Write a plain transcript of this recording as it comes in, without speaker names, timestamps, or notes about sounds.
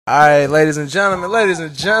Alright, ladies and gentlemen,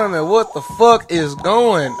 what the fuck is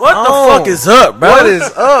going What on? the fuck is up, bro? What is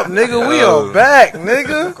up, nigga? We are back,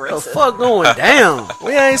 nigga. What the fuck going down?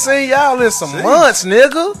 We ain't seen y'all in some months,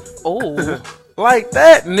 nigga. Oh, Like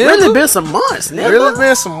that, nigga. really been some months, nigga. Really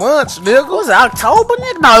been some months, nigga. Was it October,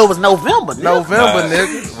 nigga? No, it was November, nigga. November,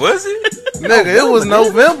 nigga. Was it? Nigga, it was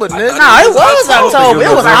November, nigga. No, it was October. It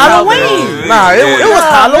was Halloween. Nah, it was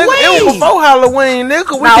Halloween. Nigga, it was before Halloween,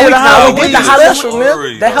 nigga. We Nah, did we- a nah, Halloween we did the special,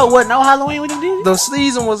 Halloween. nigga. That hoe wasn't no Halloween when you did it? The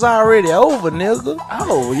season was already over, nigga.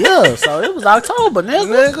 Oh, yeah. So it was October,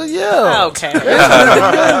 nigga. Nigga, yeah. Okay.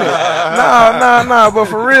 Nah. But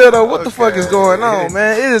for real though, what the fuck is going on,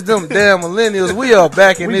 man? It is them damn millennials. We are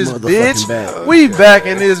back in this bitch. back. We back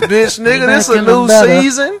in this bitch, nigga. This back a in the new better.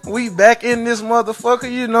 season. We back in this motherfucker.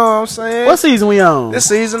 You know what I'm saying? What season we on? This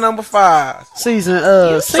season number 5.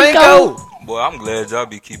 Season, Cinco. Boy, I'm glad y'all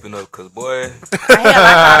be keeping up, cause boy,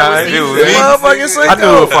 Motherfucking Cinco. I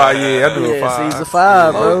do a 5, yeah. I do a Yeah, 5. season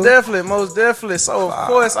 5, bro. Most definitely. So of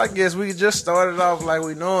course, I guess we just started off like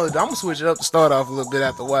we normally. I'm gonna switch it up to start off a little bit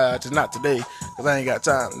after a while, just not today, cause I ain't got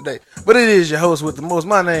time today. But it is your host with the most.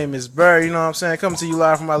 My name is Barry. You know what I'm saying? Coming to you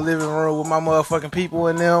live from my living room with my motherfucking people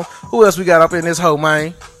in them. Who else we got up in this hoe,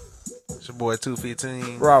 man? It's your boy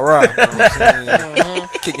 215. Rah. You know what I'm saying?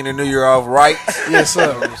 Kicking the new year off right. Yes, You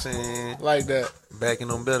know sir. what I'm saying? Like that, Backing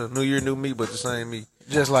them better. New year, new me, but the same me.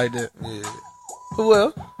 just like that. Yeah. Who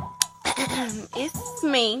else? It's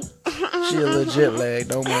me. She a little jet lag.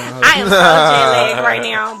 Don't mind her. I am so jet lagged right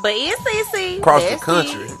now, but it's Cece. Across the That's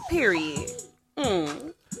country. it. Period.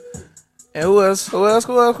 And who else? Come on.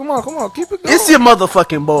 Keep it going. It's your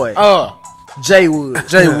motherfucking boy, Jay Wood.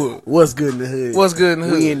 What's good in the hood? What's good in the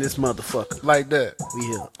hood? We in this motherfucker. Like that. We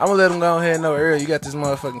here. I'm gonna let them go ahead and know earlier. You got this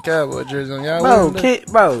motherfucking cowboy jersey on. Y'all Bro, with them?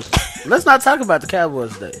 bro, let's not talk about the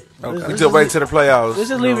Cowboys today. We just wait till the playoffs. Let's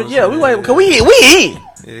just You leave know it. what Yeah, I'm we saying? wait. Cause we in.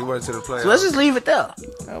 Yeah, you wait till the playoffs. So let's just leave it there.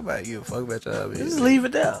 How about you? Fuck about y'all, bitch. Just leave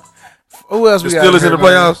it there. Who else we The got? Steelers here, in the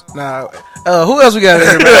man? playoffs? Nah. Who else we got in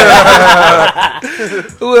here? Man?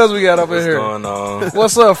 Who else we got up in what's here? going on?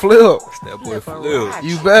 What's up, Flip? That boy Flip.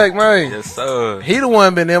 You back, man? Yes, sir. He the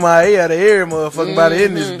one been MIA out of every motherfucking body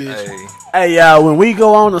in this bitch. Hey, Hey y'all, when we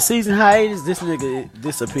go on a season hiatus, this nigga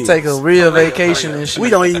disappears. Take a real vacation and shit. We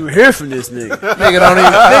don't even hear from this nigga. Nigga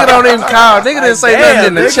don't even call. Nigga didn't say nothing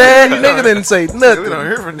in the nigga. chat. Nigga didn't say We nothing. don't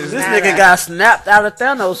hear from this. This nigga got snapped out of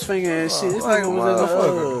Thanos' finger and shit. This like nigga a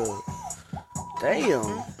was damn.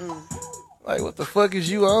 Like, what the fuck is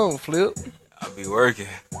you on, Flip? I be working.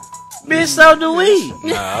 Bitch, so do we.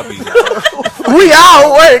 Nah, I be. We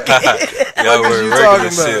all working. Y'all is you work talking regular about,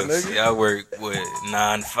 shifts. nigga? Y'all work with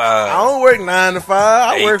 9 to 5. I don't work 9 to 5.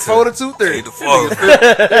 I 8 work to- 4 to 2:30. 8 to 4. Really,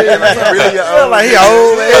 Feel like he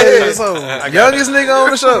old ass. So, youngest nigga on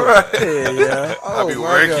the show. Yeah. Oh, I be my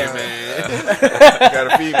working, God. man.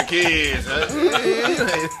 Gotta feed the kids.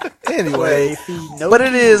 Anyway, but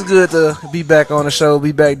it is good to be back on the show,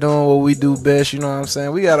 be back doing what we do best. You know what I'm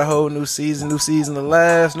saying? We got a whole new season to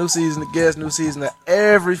last, new season to guest, new season to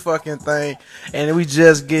every fucking thing, and we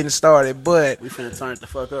just getting started. But We finna turn it the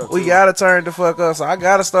fuck up. we too. gotta turn the fuck up. So I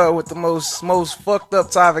gotta start with the most fucked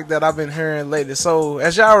up topic that I've been hearing lately. So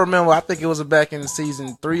as y'all remember, I think it was back in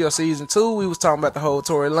season 3 or season 2, we was talking about the whole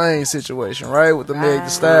Tory Lane situation, right? With the Meg Thee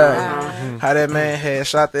Stallion, how that man had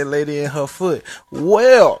shot that lady in her foot.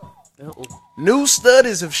 Well, new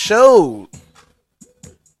studies have showed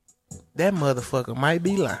that motherfucker might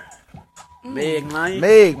be lying. Meg Lane.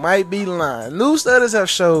 Meg might be lying. New studies have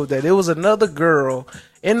showed that there was another girl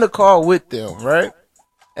in the car with them, right?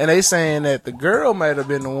 And they saying that the girl might have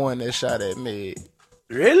been the one that shot at Meg.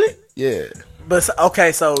 Really? Yeah. But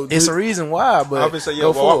okay, so It's a reason why, but I would say, yeah, go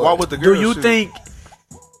why forward. would the do girl you shoot? think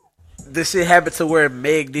the shit happened to where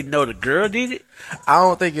Meg didn't know the girl did it? I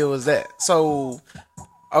don't think it was that. So,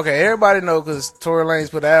 okay, everybody know because Tory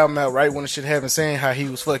Lanez put the album out right when the shit happened, saying how he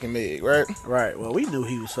was fucking Meg, right? Right. Well, we knew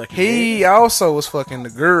he was fucking. He also was fucking the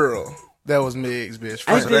girl that was Meg's best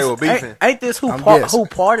friend. Ain't they this, were beefing. ain't this who I'm guessing. who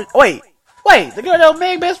parted? Wait, the girl that was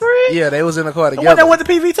Meg best friend? Yeah, they was in the car The one that together. went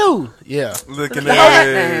to PV2. Yeah. Looking The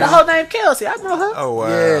at whole name Kelsey. I know her. Oh, wow.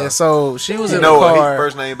 Yeah, so she was in the No, car.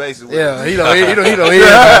 first name basis. Yeah, he don't everybody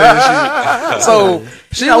and shit. So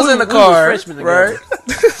she know, was we- in the we was car, freshmen together.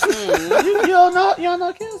 right? You don't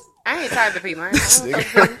know Kelsey? I ain't tired to people.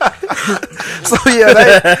 So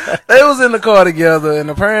yeah, they was in the car together, and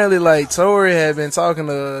apparently like Tory had been talking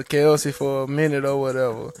to Kelsey for a minute or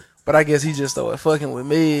whatever. But I guess he just started fucking with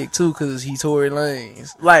Meg too, cause he Tory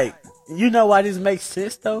Lanez. Like, you know why this makes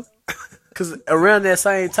sense though? Because around that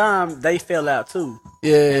same time they fell out too.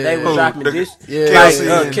 Yeah, And they was dropping the- this. yeah. Kelsey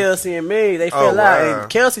Like and- Kelsey and Meg, they Oh, fell out, wow. and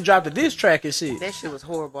Kelsey dropped a diss track and shit. That shit was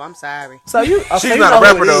horrible. I'm sorry. So you, okay, She's you not a know who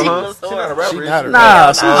rapper it though, is. huh? She's not a rapper. She is not a she?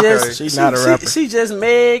 Nah, she Okay. just She not a rapper. She just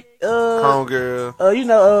Meg. Homegirl. You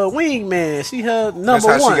know, Wingman. She her number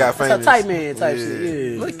how she one. got That's her famous. tight man type Yeah.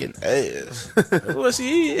 shit. Yeah. Looking ass. What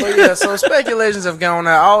she is. But yeah, so speculations have gone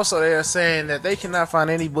out. Also, they are saying that they cannot find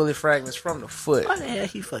any bullet fragments from the foot. Why the hell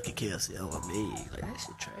he fucking Kelsey over me? Like that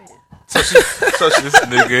shit trash. So she, This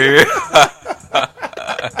nigga here.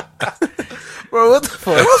 Bro, what the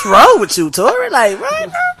fuck? What's wrong with you, Tori? Like, right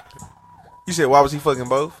now? you said why was he fucking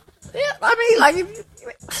both? Yeah, I mean, like,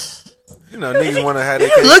 if You know, niggas want to have their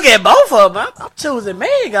you cake. look at both of them, I'm choosing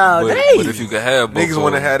Meg all But, day. but if you could have both Niggas of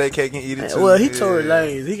want to them, have their cake and eat it too. Well, he Yeah. Tory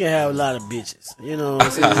Lanez. He can have a lot of bitches. You know what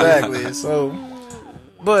I'm saying? Exactly. So,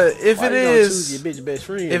 but if Why it you don't choose is, your bitch best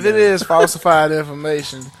friend, if though? it is falsified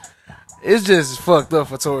information, it's just fucked up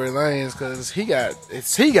for Tory Lanez because he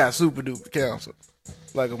got super duper cancer,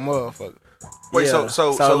 like a motherfucker. Wait, Yeah.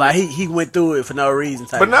 so like he went through it for no reason.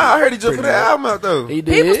 Type But nah, I heard he just Pretty put that much. album out though. He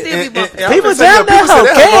did. People still be bumping. and- people I'm just saying, damn that people hoe.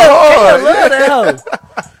 say that Kale hard, love that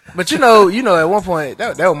hoe. But you know, at one point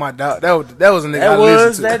that was my dog. That was a nigga That I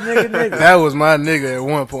was listened to. that nigga. That was my nigga at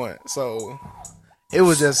one point. So it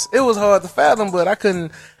was hard to fathom, but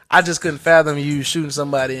I just couldn't fathom you shooting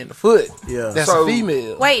somebody in the foot. Yeah. That's So- a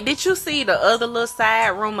female. Wait, did you see the other little side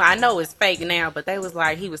rumor? I know it's fake now, but they was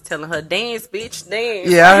like he was telling her, "Dance, bitch, dance."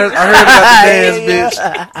 Yeah, I heard about the dance,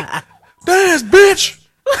 bitch. Dance, bitch.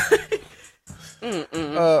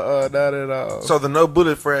 Not at all. So the no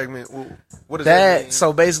bullet fragment. What does that mean? That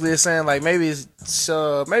so basically it's saying like maybe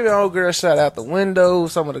an old girl shot out the window,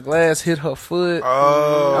 some of the glass hit her foot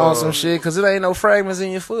on some shit because it ain't no fragments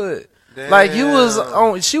in your foot. Like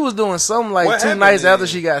she was doing something like What 2 happened nights then? after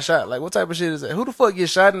she got shot. Like what type of shit is that? Who the fuck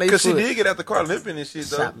gets shot in their foot? Because she did get out the car limping and shit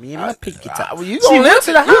though. Shot me in my pinky top. Well, you She gonna went limp?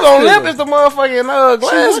 to the You gonna hospital. limp if the motherfucking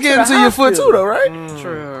glass went to get the into your foot hospital. too, though, right?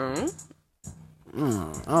 True.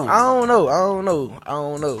 I don't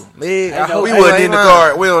know. Meg, I hope We I wasn't ain't in the lying.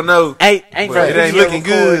 car. We don't know. Ain't But no it ain't video looking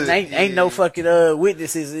recording, good. Ain't no fucking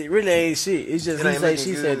witnesses. It really ain't shit. It's just It he ain't say looking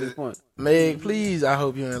she said good. at this point. Meg, please, I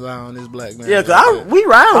hope you ain't lying on this black man. Yeah, cause we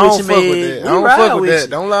ride I with don't you, fuck man. with that. We I don't ride fuck with with that. you.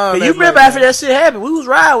 Don't lie on But that you black remember man. after that shit happened, we was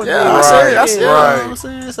riding with Yeah, you. I said it. I You said know it. what Right. I'm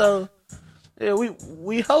saying? So yeah,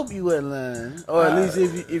 we hope you wasn't lying, or at least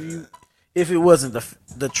if it wasn't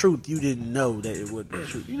the truth, you didn't know that it wasn't the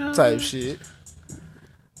truth. You know, Type shit.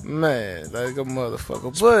 Man, like a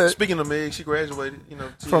motherfucker. But Speaking of Meg, she graduated. You know,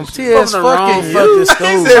 from TSU. TS From the wrong fucking fucking you.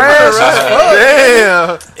 school.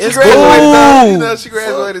 Damn. She It's graduated though. boo. You know, she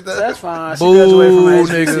graduated though. That's fine. She Boo, graduated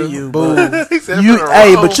from nigga. HBCU, Boo. but He said you, from the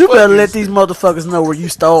hey, wrong but you better fucking- let these motherfuckers know where you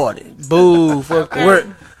started, Boo. Fuck that.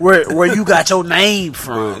 where you got your name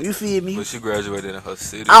from. You feel me? but she graduated in her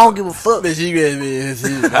city. I don't give a fuck. Bitch, she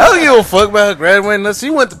graduated. I don't give a fuck about her graduating. She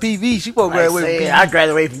went to PV. She supposed to Like graduate say, from I PV.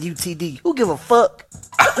 graduated from UTD. Who give a fuck?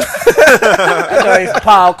 I graduated from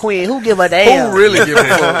Paul Quinn. Who give a damn? Who really give a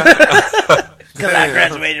fuck? Because I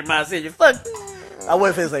graduated in my city. Fuck. I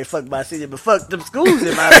wasn't finna say fuck my city, but fuck them schools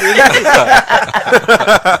in my city.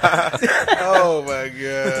 Oh my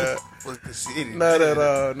god. Fuck the city. Not at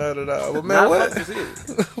all. Not at all. But man, Nah, what fuck the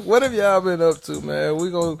city. what have y'all been up to, man? We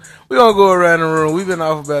gonna go around the room. We've been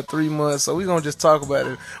off about 3 months, so we gonna just talk about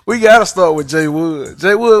it. We gotta start with Jay Wood.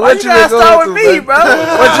 Jay Wood, Why what you you been gotta start going with through, me, baby? bro?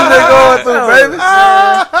 What you been going through, baby?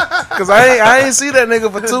 Cause I ain't see that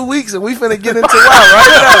nigga for 2 weeks, and we finna get into why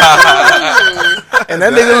right now. And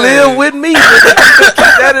that nigga live with me. Nigga. Keep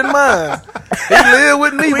that in mind. He live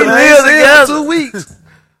with me, We but I live ain't seen him together. for 2 weeks.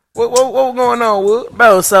 What going on, Wood?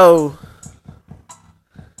 Bro, so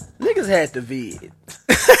niggas had the vid.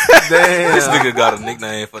 Damn. This nigga got a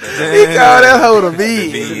nickname for that. He called that hoe the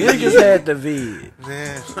V. Niggas had the vid.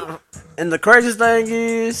 Damn. And the craziest thing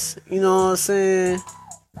is, you know what I'm saying?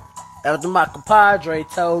 After my compadre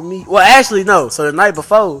told me, well, actually no. So the night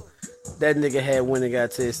before, that nigga had went and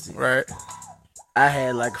got tested. Right. I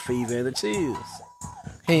had like a fever and the chills.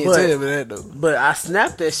 He ain't But- tell me that though. But I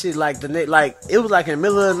snapped that shit like like it was like in the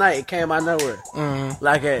middle of the night. It came out of nowhere. Mm-hmm.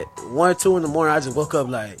 Like at 1, 2 in the morning, I just woke up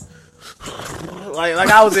like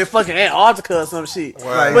I was in fucking Antarctica or some shit.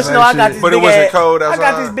 Wow. But you know, I got this But it big wasn't ass, cold I got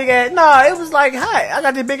outside? this big ass. No, it was like hot. I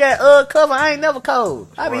got this big ass cover. I ain't never cold.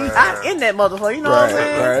 I be hot in that motherfucker. You know what I'm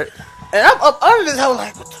saying? Right. And I'm up under this hole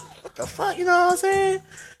like, what the fuck? You know what I'm saying?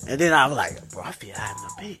 And then I was like, bro, I feel hot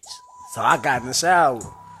in the bitch. So I got in the shower,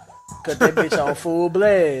 cut that bitch on full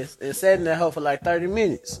blast, and sat in that hole for like 30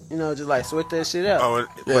 minutes. You know, just like sweat that shit out. Oh,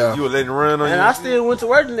 Yeah. you were letting it run on And you? I still went to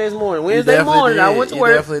work the next morning. Wednesday definitely morning, I did. went to You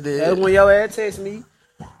work. definitely did. That's when your ass texted me.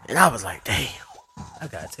 And I was like, damn, I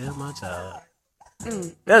gotta tell my job.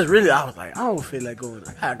 That's really, I was like, I don't feel like going.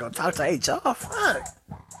 I gotta go talk to HR. Fuck.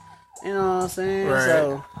 You know what I'm saying? Right.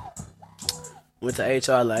 So, went to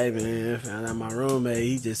HR, like, hey, man, found out my roommate,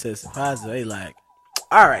 he just said positive. They like,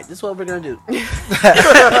 all right, this is what we're gonna do.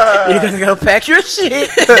 You're gonna go pack your shit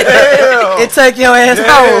and take your ass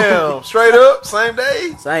home. Damn. Straight up, same day.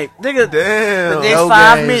 It's like, nigga, Damn. the next no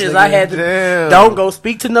 5 games, minutes, nigga. I had to, Damn. don't go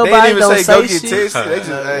speak to They nobody, didn't don't even say go say get shit. tested. They just,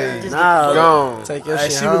 hey, Nah, gone. Take your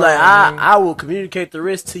like, shit she was home, like, man. I will communicate the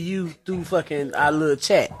rest to you through fucking our little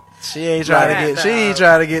chat. She ain't trying to Right. get. She ain't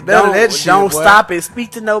trying to get none of that shit. Don't boy. stop and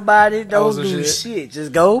speak to nobody. Don't was a do shit. shit.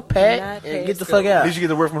 Just go, pack, Not and get past the fuck out. Did you get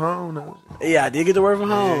to work from home? No. Yeah, I did get to work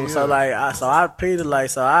from home. Yeah. So like, I paid it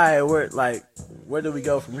like, so I had work like, where do we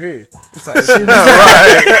go from here? Like, she was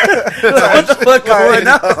Right. What the fuck going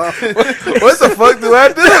on? What the fuck do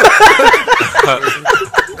I do?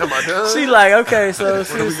 Am I done? She like, okay, so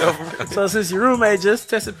since your roommate just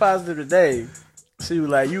tested positive today, she was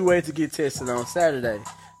like, you wait to get tested on Saturday.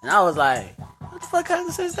 And I was like, what the fuck kind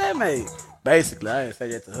of sense that made? Basically, I didn't say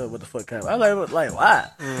that to her. What the fuck kind of? I was like why?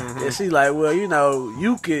 And she like, well, you know,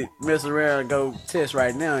 you could mess around and go test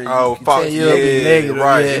right now. And Oh, you fuck tell yeah, you'll be negative,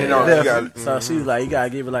 right. yeah, You know, you got, So she was like, you gotta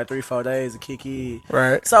give it like 3-4 days to kick in.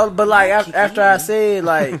 right. So, but like after I said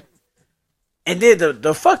like, and then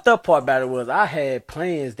the fucked up part about it was I had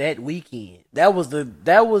plans that weekend. That was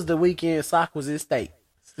the weekend Sock was in state.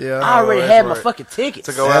 Yeah. I already that's had my right. fucking tickets.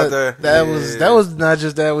 to go out there. That Yeah. was not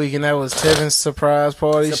just that weekend. That was Tevin's surprise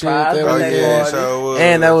party Surprise shit. That Oh birthday weekend. yeah, party. so was.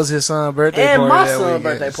 And that was his son's birthday And party. my that son's weekend.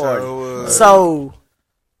 birthday party. So, So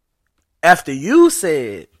after you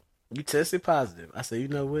said you tested positive, I said, you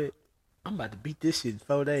know what? I'm about to beat this shit in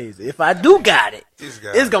 4 days. If I do got it, This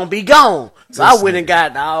guy. it's gonna be gone. So I went and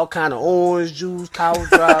got all kind of orange juice, cow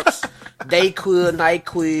drops, Dayquil,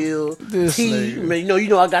 NyQuil, This tea. nigga. You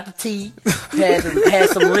know, I got the tea. Had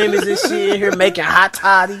some lemons and shit in here making hot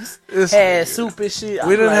toddies. This Had soup and shit. I We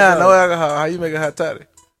was didn't like, have bro, no alcohol. How you make a hot toddy?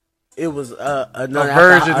 It was a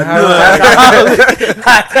virgin hot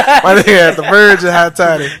hot My nigga had the virgin hot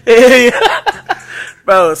toddy.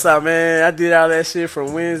 Bro, so man, I did all that shit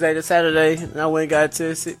from Wednesday to Saturday, and I went and got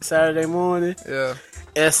tested Saturday morning. Yeah.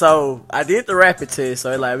 And so I did the rapid test,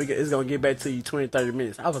 so like it's gonna get back to you 20-30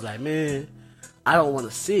 minutes. I was like, man, I don't want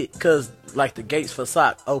to sit because like the gates for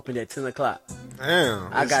SOC opened at 10 o'clock. Damn.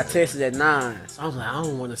 I got tested at 9, so I was like, I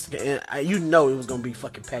don't want to sit. And you know it was gonna be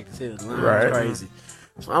fucking packed as hell. The line Right. was crazy.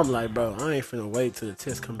 So I'm like, bro, I ain't finna wait till the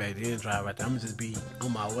test come back then drive right there. I'm gonna just be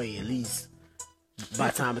on my way at least by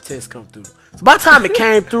the time the test come through. So by the time it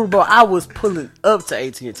came through, bro, I was pulling up to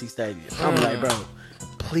AT&T Stadium. I'm like, bro,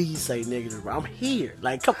 please say negative, bro. I'm here.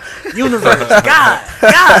 Like, come, universe, God.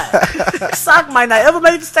 Sock might not ever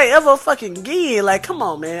make the state ever fucking again. Like, come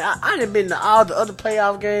on, man. I done been to all the other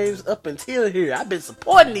playoff games up until here. I've been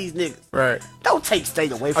supporting these niggas. Right. Don't take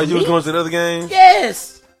state away Oh, from you me. was going to the other game?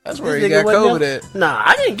 Yes. That's This where he nigga got wasn't COVID there. at. Nah,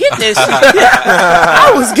 I didn't get that shit.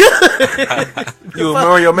 I was good. You were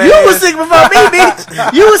on your man. You was sick before me,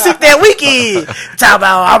 bitch. You was sick that weekend. Talk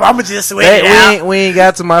about I'm just sweat it out. We ain't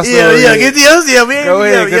got to my story. Yeah, yet. get yours. Yeah, man. Go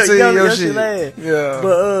ahead, Yeah, continue your shit shit. last. Yeah.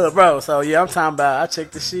 But bro, so yeah, I'm talking about. I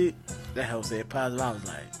checked the shit. That hoe said positive. I was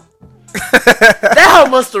like, that hoe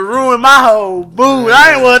must have ruined my whole mood.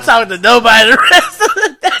 I ain't want to talk to nobody the rest of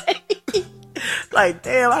the day. Like,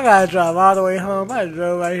 damn, I gotta drive all the way home. I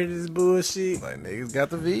drove out here to this bullshit. Like, niggas got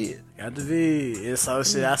the vid. Got the vid. And so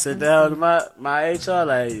shit, I sat down to my HR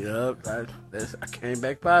like, yup, I came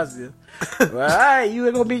back positive. Well, alright,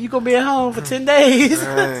 you gonna be at home for 10 days.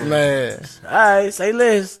 Man. Alright, say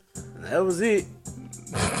less. That was it.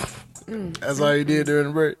 That's all you did during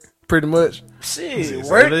the break. Pretty much. Shit,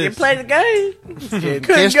 work and play the game. Couldn't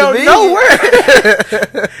Couldn't go nowhere.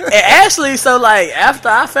 And actually, so like after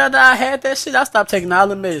I found out I had that shit, I stopped taking all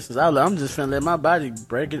the medicines. I was like, I'm just finna let my body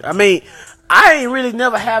break it. I mean, I ain't really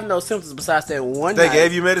never have no symptoms besides that one They night.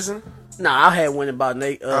 gave you medicine? Nah, I had one about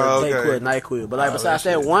okay. NyQuil. But like Oh, besides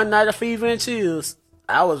that that shit. one night of fever and chills,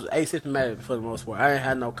 I was asymptomatic for the most part. I ain't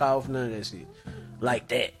had no cough, none of that shit. Like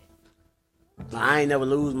that. I ain't never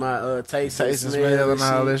lose my taste and Taste and smell smell and and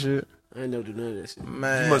all that shit. shit. I ain't never do none of that shit.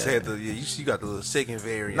 Man. You must have the, you got the little second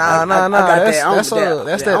variant. Nah. I got That's that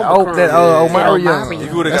that's that that Omicron. Omarion. Omarion.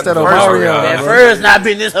 You would've That's got that the first one. Omarion. That bro. first not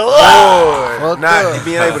been this Boy, Fucked not up.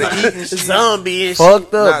 being able to eat and shit. zombie and shit.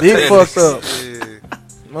 Fucked up. Not Big that- fucked up.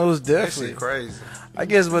 Yeah, Most that definitely. shit crazy. I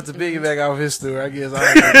guess, but to piggyback off his story, I guess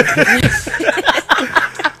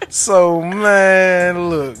So, man,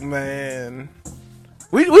 look, man.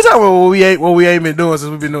 We talking about what we ain't been doing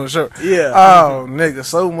since we been doing the show. Yeah. Oh, nigga,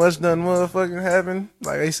 so much done motherfucking happened.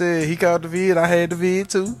 Like I said, he caught the vid, I had the vid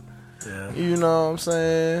too. Yeah. You know what I'm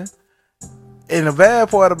saying? And the bad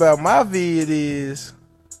part about my vid is,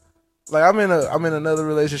 like, I'm in another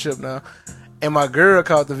relationship now, and my girl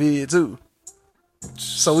caught the vid too.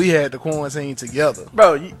 So we had to quarantine together.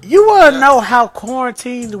 Bro, you want to know how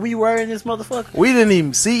quarantined we were in this motherfucker? We didn't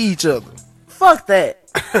even see each other. Fuck that.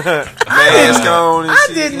 Mask on and I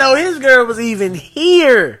shit. didn't know his girl was even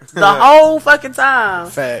here the whole fucking time.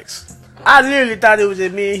 Facts. I literally thought it was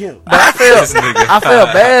just me and him. But I This nigga.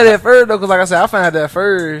 felt bad at first though, cause like I said, I found out that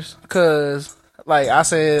first, cause like I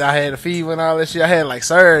said, I had a fever and all that shit. I had like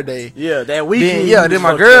Saturday. Yeah, that weekend. Then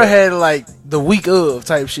my girl had like the week of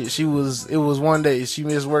type shit. It was one day she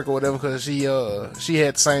missed work or whatever because she had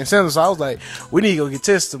the same symptoms. So I was like, we need to go get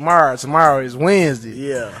tested tomorrow. Tomorrow is Wednesday.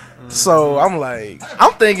 Yeah. So I'm like,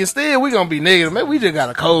 I'm thinking still we gonna be negative. Maybe we just got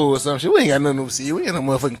a cold or some shit. We ain't got nothing to see. We ain't no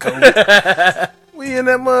motherfucking cold. We in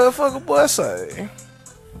that motherfucker, boy. Say,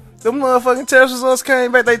 them motherfucking test results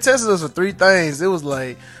came back. They tested us for 3 things. It was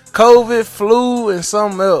like COVID, flu, and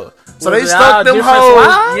something else. So Was they it stuck all them different hoes.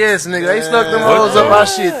 swabs? Yes, nigga. They stuck them What hoes the- up my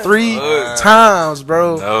shit 3 times,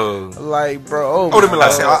 bro. No. Like, bro. Oh, they be my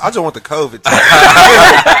like, God. I just want the COVID.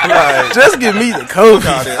 Like, Just give me the COVID. all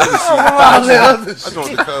that other shit. I just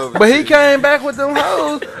want the COVID. But he came back with them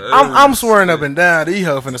hoes. I'm swearing up and down. These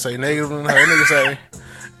hoes finna say negative and her. Nigga say,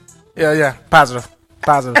 yeah, positive.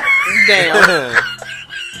 Damn.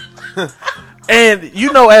 And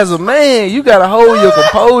you know, as a man, you gotta hold your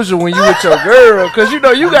composure when you with your girl, cause you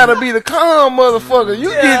know you gotta be the calm motherfucker. You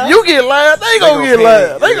get loud, they gonna get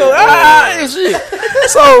loud. They go and shit.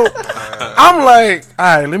 So I'm like,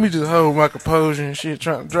 all right, let me just hold my composure and shit,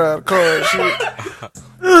 trying to drive the car and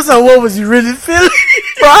shit. So what was you really feeling?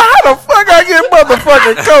 Bro, how the fuck I get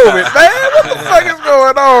motherfucking COVID, man? What the fuck is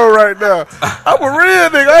going on right now? I'm a real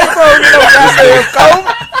nigga. I ain't supposed to get no goddamn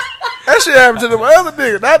COVID. That shit happened to them other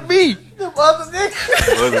niggas, not me. Other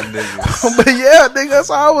niggas. But yeah, nigga,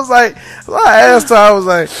 so I was like, so I asked her, I was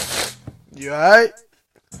like, you alright?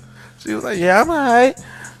 She was like, yeah, I'm alright.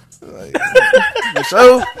 Like, you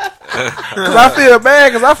sure? Cause I feel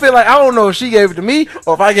bad, cause I feel like I don't know if she gave it to me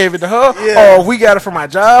or if I gave it to her or if we got it from my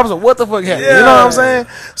jobs or what the fuck happened. You know what I'm saying?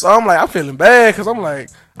 So I'm like, I'm feeling bad cause I'm like,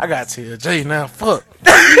 I got to tell Jay now, fuck.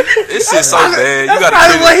 This shit so bad. You gotta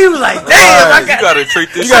Probably treat what it. he was like, damn, I You got. gotta treat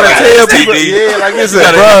this. You gotta shit tell like people, STD. Yeah, like it's You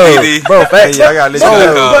gotta bro, STD. bro, facts. Hey, I gotta let you So,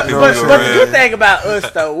 know. but- You know but- what I'm But the saying? good thing about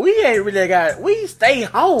us though, we ain't really we stay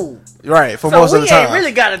home. Right, for So most we of the time. ain't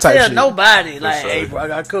really gotta type tell shit. nobody like, sure. hey bro, I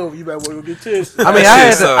got COVID, you better want to go get tested. I mean,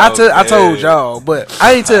 That shit I told so y'all, but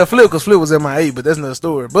I ain't tell Flip because Flip was MIA, but that's another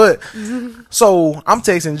story. But so I'm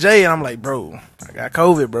texting Jay and I'm like, bro, I got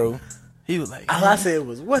COVID, bro. He was like, All I said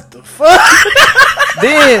was, what the fuck?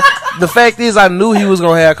 then the fact is, I knew he was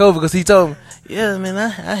gonna have COVID because he told me, yeah, man, I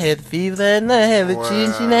had the fever that night, I had the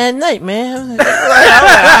chin that night, man.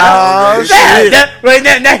 Oh shit! Right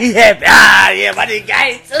now he happy. Yeah, my nigga got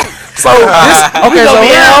it too. So this, okay, We so gonna be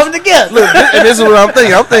at now, home together. look, and this is what I'm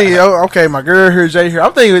thinking. I'm thinking, oh, okay, my girl here, Jay here.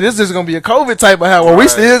 I'm thinking this is gonna be a COVID type of house where we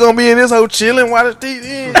still gonna be in this whole chilling, watching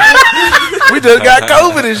TV. We just got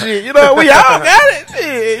COVID and shit. You know, we all got it.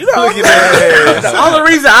 Shit, you know, The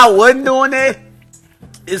only reason I wasn't doing that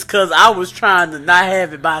is because I was trying to not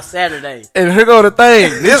have it by Saturday. and here go the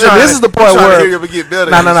thing. This is the part Trying to where hear you get better.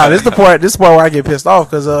 no. This is the part. This is the part where I get pissed off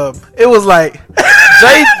because it was like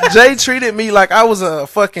Jay treated me like I was a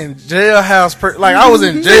fucking jailhouse like I was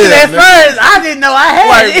in jail. At nigga. first, I didn't know I had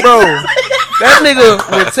Like, it. bro, that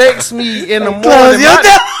nigga would text me in the Close morning. your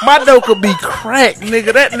door. My door could be cracked,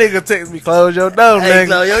 nigga. That nigga text me, close your door, Hey, nigga.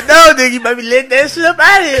 so yo, no, nigga, you maybe let that shit up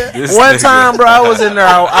out of here. This One nigga. time, bro, I was in there.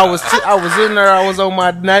 I was in there. I was on my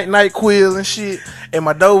night quill and shit, and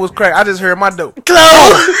my door was cracked. I just heard my door.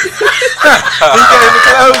 Close.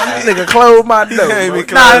 Nigga, close my door. bro.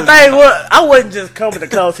 Nah, the thing was, I wasn't just coming to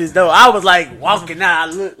close his door. I was like walking out.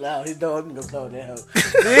 I looked out his door. I'm gonna close that hoe.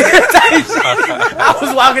 I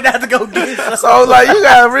was walking out to go get some. So like, you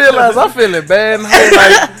gotta realize I'm feeling bad. And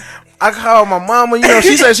like, I called my mama. You know,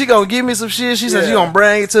 she said she gonna give me some shit. She said she gonna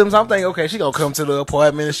bring it to me. So I'm thinking, okay, she gonna come to the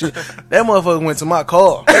apartment and shit. That motherfucker went to my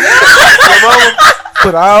car.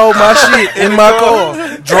 Put all my shit in my car.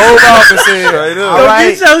 Drove off and said, all Go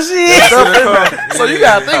right. get your shit. So you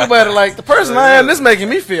gotta think about it. Like the person I am, this making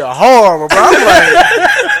me feel horrible, bro. I'm like,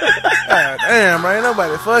 God damn, man, ain't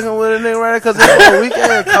nobody fucking with a nigga right because it's a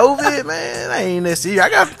weekend COVID, man. I ain't that serious. I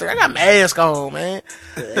got mask on, man.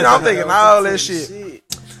 You know, I'm thinking all that shit.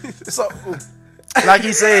 So, like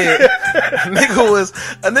he said, a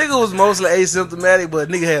nigga was mostly asymptomatic, but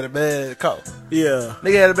nigga had a bad cough. Yeah.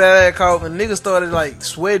 Nigga had a bad cough, and nigga started like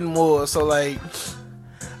sweating more. So like,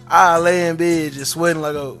 I lay in bed just sweating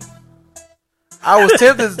like a. I was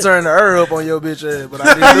tempted to turn the up on your bitch ass, but I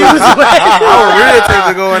didn't do it. I was really tempted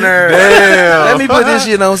to go in there. Damn. Let me put this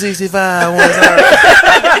shit on 65 one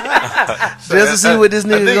time. Just to see what this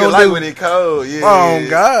nigga nigga gonna like do. when it cold. Yeah. Oh,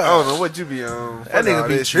 God. I don't know what you be on. That nigga all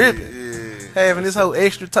be that shit. tripping. Yeah. Having this whole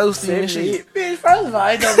extra toasty and shit. Bitch, first of all,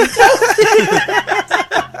 I don't be toasty.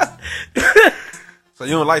 So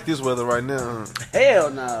you don't like this weather right now? Huh? Hell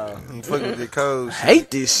no. You fucking with the cold I shit. hate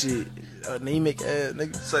this shit. Anemic ass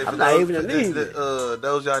nigga. Say I'm for not those, even anemic.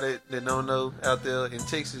 those y'all that don't know out there in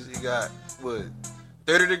Texas, it got what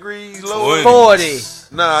 30 degrees lower. 40.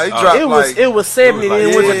 Nah, it dropped It was 70, then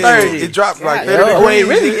it went to 30. It dropped like 30 Yeah, degrees.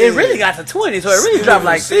 well, it really got to 20, so it really dropped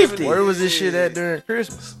like 50. Where was this shit at during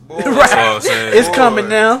Christmas? Right. It's coming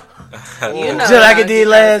now. You know, Just like it y'all did get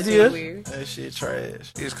last to year. do weird. That shit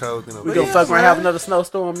trash. It's cold in We gonna fuck around and have another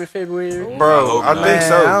snowstorm in February. Bro, I Man, think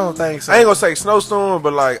so. I don't think so. I ain't gonna say snowstorm,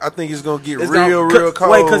 but like I think it's gonna get It's real gonna-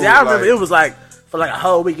 cold. Wait, cause I remember like, it was like for like a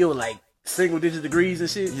whole week. It was like single digit degrees and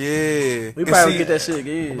shit. Yeah, We probably get that shit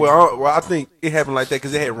again. Well, I think it happened like that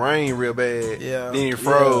because it had rain real bad. Yeah. Then it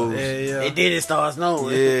froze. Yeah. It did start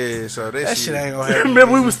snowing. Yeah, so That shit ain't gonna happen.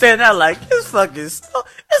 Remember, we was standing out like it's fucking snow.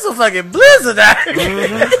 It's a fucking blizzard out here.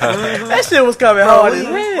 That shit was coming hard as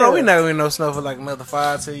hell. Bro, we not gonna no snow for like another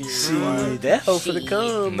 5-2 years. Shit, that hope for the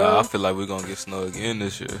come, bro. Nah, I feel like we're gonna get snow again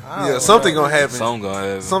this year. Yeah, something gonna happen. Something gonna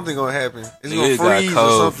happen. Something gonna happen. It's Nigga, gonna it freeze got or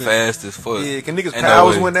cold something. fast as fuck. Yeah, cause niggas' Ain't no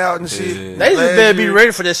powers way. went out and shit. Yeah. They just Last better be year.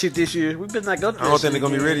 ready for that shit this year. We better not go through I don't that think they're shit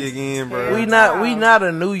gonna be again. ready again, bro. We not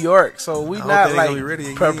a New York, so we I don't not think they like gonna be ready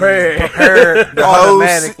again. prepared The whole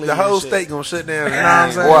automatically. the whole and shit. state gonna shut down. what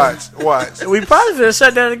I'm saying? Watch. We probably finna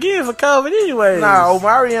shut down again for COVID anyway. Nah,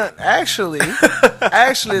 Omarion actually the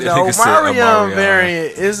Nigga said Omarion Omarion.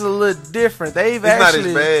 variant is a little different. They've It's not actually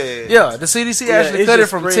as bad. Yeah, the CDC Yeah, actually it's cut it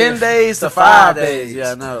just from spread 10 days to 5 5 days.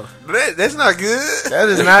 Yeah, I know. That's not good. That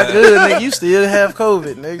is not good, nigga. You still have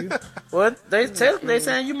COVID, nigga. What they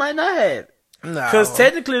saying you might not have it. Nah. Because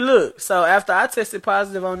technically, look, so after I tested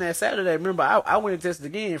positive on that Saturday, remember, I went and tested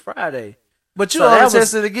again Friday. but you so only that was-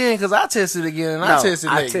 tested again because I tested again and I No, tested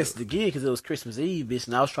I negative. tested again because it was Christmas Eve, bitch,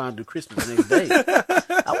 and I was trying to do Christmas the next day.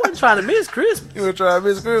 I wasn't trying to miss Christmas. You were trying to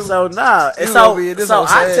miss Christmas? So, nah. And You so gonna be in this so whole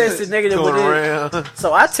I sad tested negative Going within, around.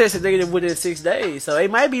 so I tested negative within 6 days. So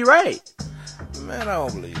it might be right. Man, I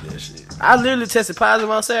don't believe that shit. I literally tested positive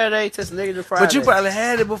on Saturday, tested negative Friday. But you probably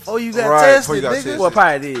had it before you got Right, tested, before you got nigga. tested. well,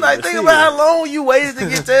 probably did. Like, but think still. about how long you waited to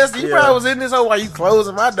get tested. You Yeah. probably was in this hole while you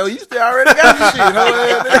closing my door. You still already got the shit.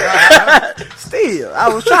 Hoe. Still, I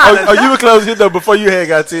was trying to. Oh, you were close here though before you had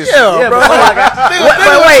got tested. Yeah, Yeah, bro. but I got,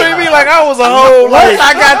 Nigga wait. treat me like I was a whole Once like.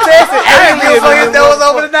 I got tested, I didn't give a fuck if door was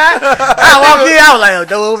open or not. I walked in, I was like, oh,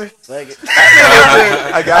 door open. Fuck it.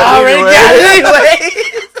 I got I it already anyway. got it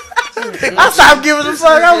anyway. I stopped giving a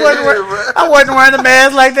fuck. I wasn't wearing a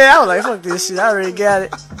mask like that. I was like, fuck this shit. I already got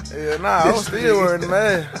it. Yeah, nah, I'm still wearing the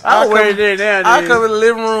mask. I was wearing it there now. I come in the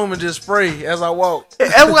living room and just spray as I walk.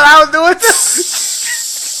 That's what I was doing too.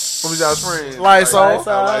 What was y'all spraying? Lysol.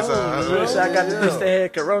 Lysol. I got the bitch that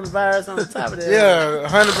had coronavirus on the top of that. Yeah,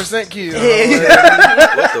 100% kill.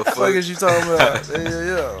 What the What fuck? is you talking about?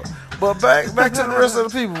 Yeah. But back to the rest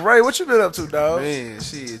of the people. Ray, what you been up to, dog? Man,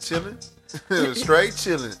 shit, chilling. Straight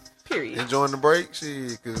chilling. Period. Enjoying the break,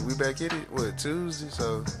 shit, cause we back at it. What, Tuesday?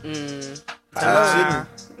 So Ah.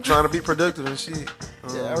 chilling, trying to be productive and shit.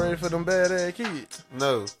 Yeah, I'm ready for them bad ass kids.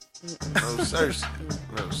 No, sir,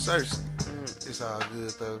 no, sir. It's all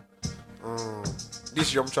good though.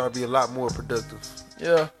 This year I'm trying to be a lot more productive.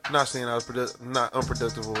 Yeah. Not saying I was not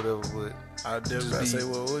unproductive or whatever, but I definitely say,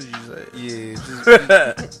 what would you say?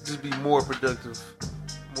 yeah, just be more productive.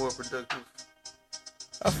 More productive.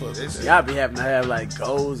 I fuck with It's- that. Y'all be having to have like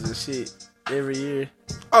goals and shit every year.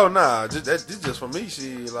 Oh nah, this just for me.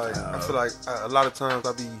 Shit, like I feel like a lot of times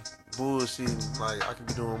I be bullshitting. Like I can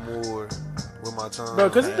be doing more with my time. Bro,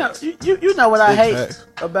 cause you know what I hate facts.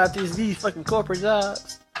 about these fucking corporate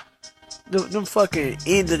jobs? Them fucking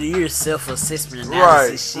end of the year self-assessment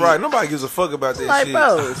analysis shit. right. Nobody gives a fuck about that Like, shit.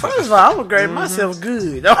 bro, first of all, I'm gonna grade myself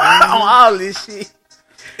good on all this shit.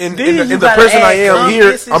 And Then you the gotta person I add am here,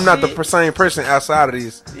 comments and I'm not the shit. same person outside of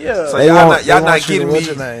this. Yeah. So They y'all want- not they want you getting to- me. what's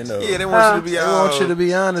your name, though? Yeah, they want you to be. They want you to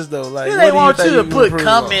be honest, though. Like, Then what they do want think you to can put improve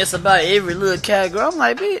on? comments about every little category. I'm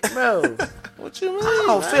like, bitch, bro, What you mean? I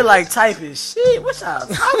don't feel like typing shit. What y'all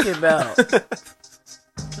talking about? Can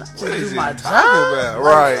I just What is do it my you job? talking about?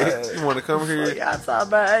 Right. You want to come Fuck here? y'all talking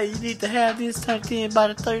about, hey, you need to have this turned in by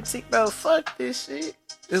the 13th, bro. Fuck this shit.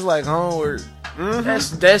 It's like homework. That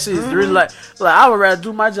shit is really like I would rather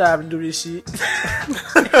do my job and do this shit.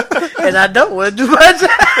 And I don't want to do my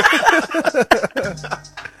job.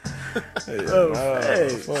 Oh, hey.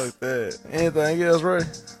 Fuck that. Anything else, Ray?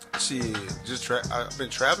 Shit, I've been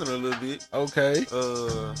traveling a little bit. Okay.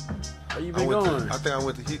 Where you I been went going? I think I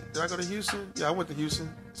went to. Did I go to Houston? Yeah, I went to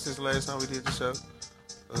Houston since the last time we did the show.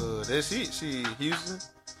 That's it. Shit, Houston.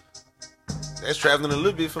 That's traveling a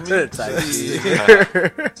little bit for me. Good type. Shit.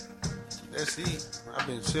 That's it. I've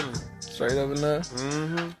been chilling. Straight up and down.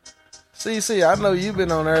 Mm-hmm. CC, I know you've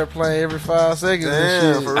been on an airplane every 5 seconds. and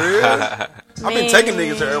Damn, shit. for real. I've been taking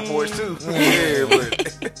niggas to airports too. Yeah,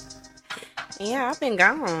 but Yeah, I've been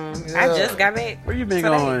gone. Yeah. I just got back. Where you been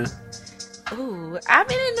today. going? Ooh, I've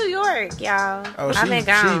been in New York, y'all. Oh, I've been she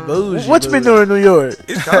gone. bougie. What you been doing in New York?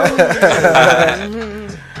 it's cold.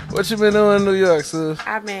 What you been doing in New York, sis?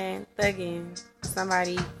 I've been thugging.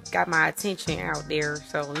 Somebody got my attention out there,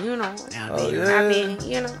 so you know, Oh, yeah. I've been,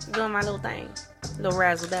 doing my little thing, little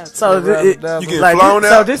razzle dazzle. So You get like, flown so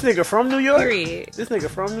out? this nigga from New York? Period. This nigga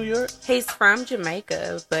from New York? He's from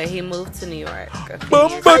Jamaica, but he moved to New York. a few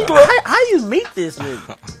Bum, years bum, ago. bum. How you meet this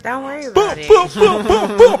nigga? Don't worry about it.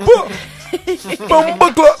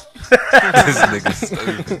 Bumba club. This nigga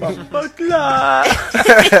stupid. Fuck nah.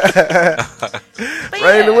 But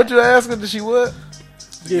Raylan, yeah, what you asking? Did she what?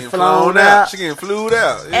 Get flown out. She getting flued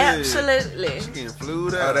out. Yeah. absolutely. She getting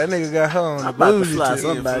flued Oh, out. that nigga got her on the I'm about to bougie fly tip.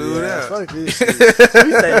 somebody flew out. out. Fuck this shit.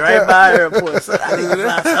 We stay right by airport. So I need to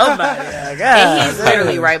fly somebody out. And God he's damn.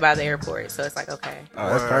 literally right by the airport, so it's like, okay. Oh,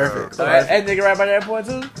 that's perfect. So that nigga right by the airport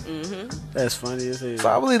too? hmm That's funny as hell. So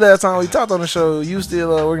I believe last time we talked on the show, you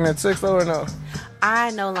still working at the sex store or no?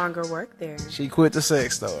 I no longer work there. She quit the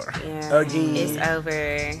sex store. Yeah, Again. it's over.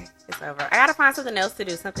 It's over. I gotta find something else to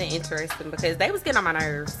do, something interesting, because they was getting on my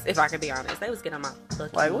nerves. If I could be honest, they was getting on my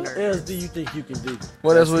fucking Like, what nerves. else do you think you can do?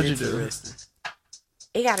 What else That's would you do? interesting?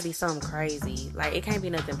 It gotta be something crazy. Like, it can't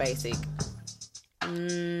be nothing basic.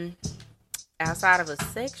 Outside of a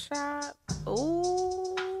sex shop.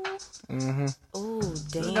 Ooh. Mm-hmm. Ooh,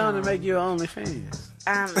 Just damn. going to make your OnlyFans.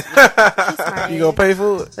 You gonna pay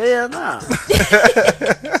for it? Hell no.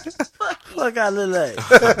 Fuck out little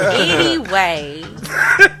ass. Anyway,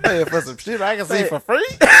 Pay for some shit I can see for free?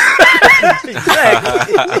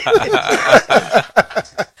 Exactly.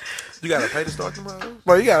 You gotta pay to start tomorrow.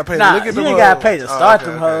 Bro, you gotta pay Nah, to look you at them ain't got to hoes. pay to start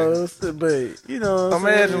okay, them okay. hoes, but you know. What I'm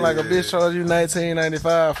Imagine saying? like a bitch charge you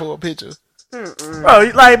 $19.95 for a picture. bro,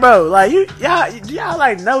 like y'all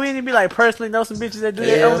like know any be like personally know some bitches that do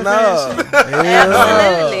that Hell OnlyFans no. shit? Hell no.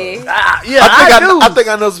 absolutely. Yeah, I think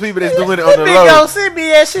I know some people that's doing it on the Big go low. send me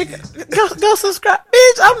that shit. Go subscribe,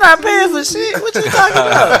 bitch. I'm not paying for shit. What you talking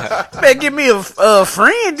about? Better give me a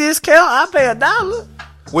friend discount. I pay $1.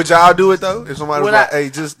 Would y'all do it though? If somebody was Would like, I- "Hey,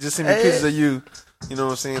 just send me pictures of you," you know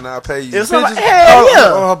what I'm saying? I'll pay you. If somebody, Pictures- hell yeah.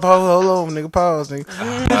 Hold on, nigga. Pause,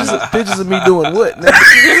 nigga. Pictures of me doing what, nigga?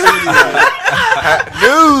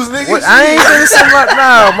 News, nigga. What, I ain't gonna say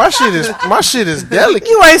nah. My shit is delicate.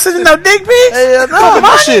 You ain't sending no dick pics. Hell no,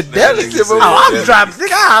 my shit delicate. Oh, I'm dropping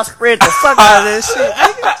dick. I'll spread the fuck out of this shit.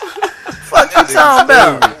 Nigga. Fuck you talking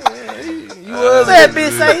about? You was That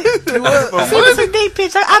bitch say, send me some dick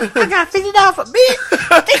pics. I got $50 for bitch.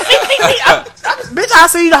 Bitch, I'll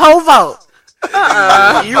see you the whole vote.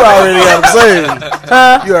 You already got them saved.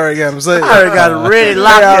 Huh? You already got them saved. I already got it ready,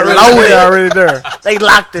 locked and They loaded. already there. They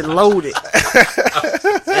locked and loaded.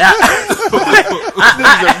 Yeah.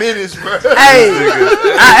 Niggas are menace, bro. Hey,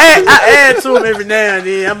 I add to them every now and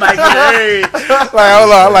then. I might get hey. Like,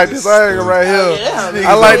 hold on, I like this angle right here.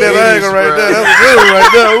 I like that angle right there. That's a good one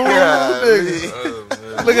right there. Ooh,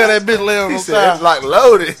 nigga. Look at that bitch lay on He the said side. it's like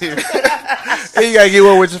loaded. And you gotta get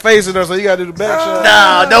one with your face in there, so you gotta do the back shot.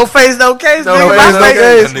 Nah, no face, no case. No nigga. face, no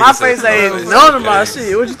case. My face ain't none of my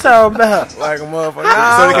shit. What you talking about? Like a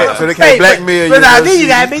motherfucker. So they can't blackmail you. But now know, then you shit.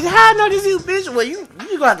 got bitch. How I know this you bitch? Well, you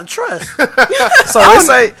gonna have to trust. So I it's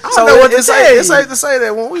don't so know what to it's tell safe, you. it's safe to say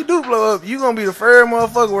that when we do blow up, you gonna be the first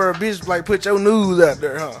motherfucker where a bitch like put your news out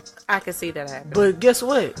there, huh? I can see that happen. But guess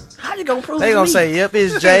what? How you gonna prove They it's gonna me? say, "Yep,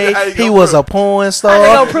 it's Jay. How you He gonna was prove? a porn How they star.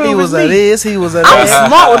 gonna prove He was it's a me? this. He was a I'm that."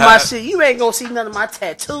 smart with my shit. You ain't gonna see none of my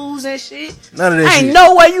tattoos and shit. None of that Ain't shit.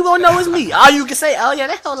 no way you gonna know it's me. All you can say, oh yeah,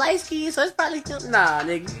 that whole light skin, so it's probably him. Nah,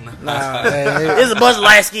 nigga. Nah, man. There's a bunch of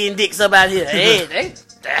light skinned dicks up out here. Hey,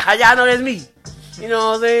 how y'all know that's me? You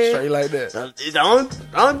know what I'm saying? Straight like that. The only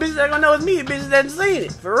bitches that gonna know it's me is bitches that done seen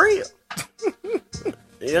it. For real.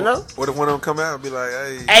 You know? What if one of them come out and be like,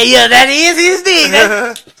 "Hey, Hey, yeah, that is his dick.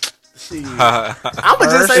 I'ma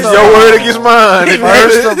just say It's so. your word against mine."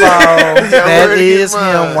 First of all, that word is against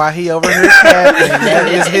mine. him while he over here capping. That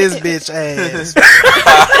is his bitch ass.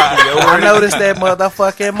 I noticed that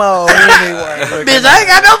motherfucking mole anyway. Bitch, I ain't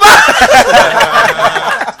got no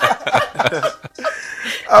money.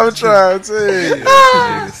 I'm trying to tell you.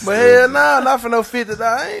 But hell nah, not for no $50.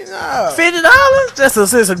 Ain't nah. $50 just to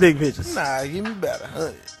send some dick pictures. Nah, give me about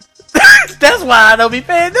 100. That's why I don't be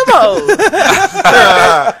paying them hoes.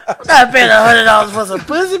 I'm not paying $100 for some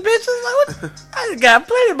pussy bitches. Like, what? I just got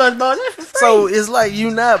plenty much more. That's for free. So it's like you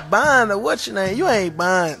not buying the what your name. You ain't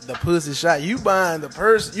buying the pussy shot. You buying the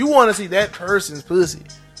person. You want to see that person's pussy.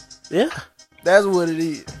 yeah, That's what it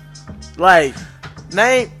is. like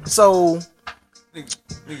Name. So Niggas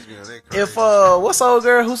be on that crazy. if what's the old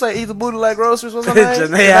girl who say eat the booty like groceries? What's her name?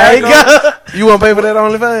 Janae, how you go? You want to pay for that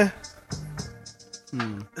OnlyFans?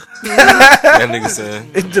 That nigga said.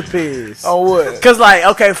 It depends. On what? Cause like,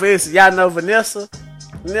 okay, for instance, y'all know Vanessa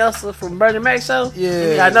from Bernie Mac show.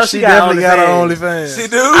 Yeah, I know she got definitely got her OnlyFans. OnlyFans. She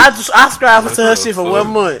do? I subscribed to her shit for 1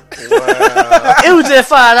 month. It was just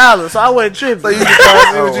 $5, so I wasn't tripping. So you can try to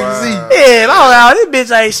see what you can see. Yeah, but I don't know. This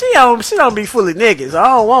bitch ain't. She don't be fully niggas. So I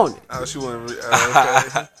don't want it. Oh, she wasn't.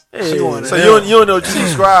 Okay. Yeah. wanted So it. you don't know what you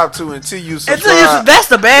subscribe to until you subscribe. That's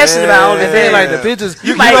the bad shit about And OnlyFans. then like the pictures,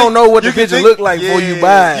 you might- don't know what the You can picture think- look like before you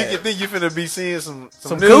buy You it. can think you finna be seeing some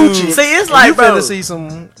Some nude Gucci. See, it's You like, bro, finna see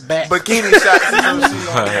some back. bikini shots, you know what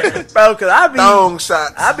I'm saying? bro, cause Thong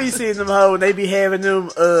shots. I be seeing them hoes. They be having them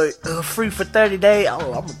free for 30 days.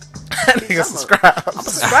 Oh, I'm Nigga subscribe.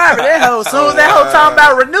 subscribing to that hoe. As soon as that hoe talking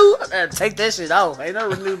about renew, take that shit off. Ain't no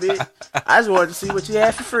renew, bitch. I just wanted to see what you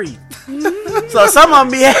had for free. So some of them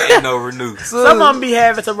be Ain't no renew. some of them be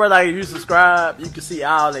having to where like if you subscribe, you can see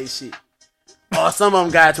all they shit. Or some of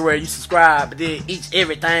them got to where you subscribe, but then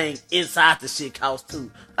everything inside the shit costs too.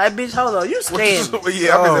 Like, bitch, hold on, you scamming.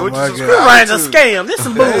 Yeah, I Oh what my you God. You subscribe running to? a scam. This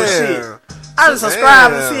some bullshit. I just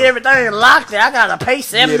subscribe and see everything locked. I gotta pay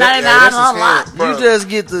 $7.99 that's a on scam. lock. Bro. You just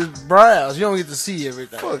get to browse. You don't get to see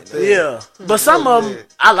everything. Fuck that. Yeah, but some of them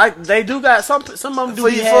I like. They do got some of them do. For,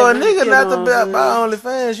 be for a having, nigga you not know to what I'm buy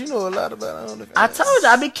saying? OnlyFans, you know a lot about OnlyFans. I told you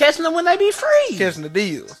I be catching them when they be free. Catching the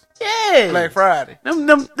deals. Yeah, Black Friday. them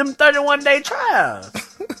 31-day trials.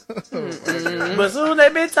 But soon they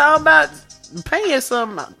been talking about paying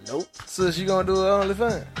something. Nope. So she gonna do an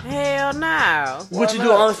OnlyFans? Hell no. What you do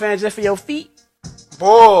not? OnlyFans just for your feet?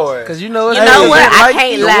 Boy. Cause you know it's You know hey, what? I like-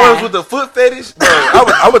 can't The lie. ones with the foot fetish, bro,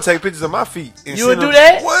 I would take pictures of my feet. And You would send do them-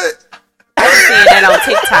 that? What? I be seeing that on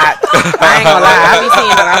TikTok. I ain't gonna lie. I be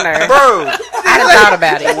seeing it on there. Bro, I done thought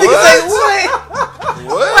about it. what?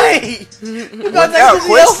 Wait, you gonna take Without pictures of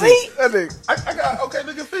your question. feet? That nigga. I got okay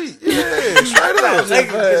looking feet. Yeah, straight up.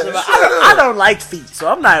 Taking pictures of my- I don't like feet, so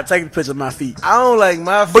I'm not taking pictures of my feet. I don't like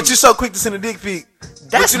my feet. But you're so quick to send a dick pic. That's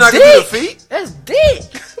But you're not gonna do the dick. feet? That's dick.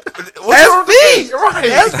 What's wrong with the feet? Right.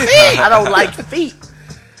 That's feet. I don't like feet.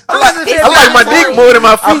 I like my dick more than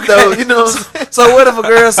my feet, though. You know. So what if a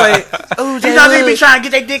girl say, "Oh, You Jay know they be Wood"? trying to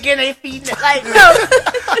get their dick in their feet. Like, no.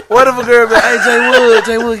 What if a girl be, "Hey,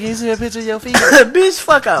 Jay Wood, can you see a picture of your feet?" Bitch,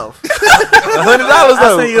 fuck off. $100 I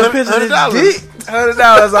though. send you a picture of this $100. dick.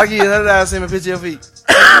 $100. I'll give you $100. Send me a picture of your feet.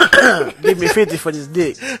 Give me 50 for this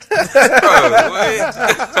dick. Bro, what?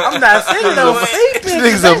 I'm not sending no feet These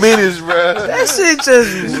pictures. niggas a menace, bro. That shit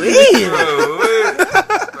just weird. Bro, what?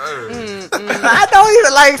 I don't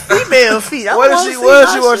even like female feet. I What wanna if she see what if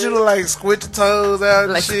my she want shit. you to like squint your toes out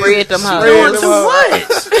and Like shit? spread them hoes. Spread Doing them too hoes. much.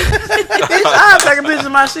 Bitch, I'll take a picture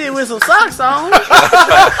of my shit with some socks on.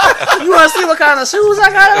 You want to see what kind of shoes I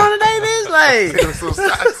got on today, bitch? Like,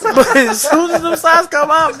 but as soon as them socks come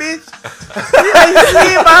out, bitch, you ain't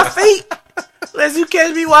seeing my feet. Unless you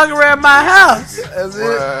catch me walking around my house. That's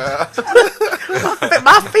it.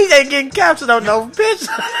 My feet ain't getting captured on no picture.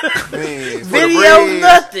 Man, Video,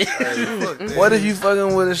 nothing. What if you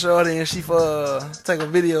fucking with a shorty and she take a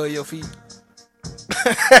video of your feet?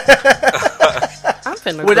 I'm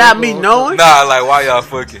finna Without Google. me knowing? Nah, like, why y'all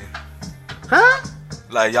fucking? Huh?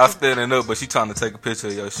 Like, y'all standing up, but she trying to take a picture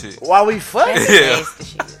of your shit. While we fuck? That's Yeah. nasty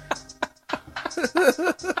shit.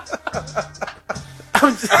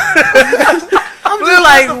 I'm just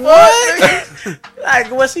like, what?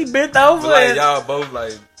 Like, was she bent over But, like, and y'all both,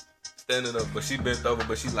 like, standing up, but she bent over,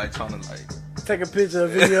 but she, like, trying to, like... take a picture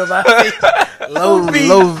of video of my feet?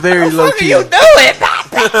 Very low What are key. you doing?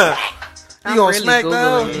 I'm gonna really smack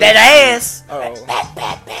down? Googling it. That ass. Oh,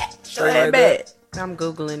 Show like that that. back. I'm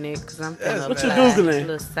Googling it because I'm finna What you apply Googling? a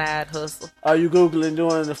little side hustle. Are you Googling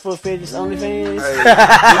doing the foot fetish OnlyFans?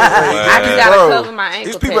 I just gotta Bro, cover my ankle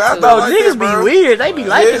these people out tattoo. there Bro, like niggas that, bro. be weird. They be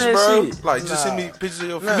liking Yes, that bro. shit. Like, just send me pictures of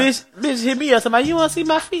your feet. Bitch, hit me up. Somebody, you want to see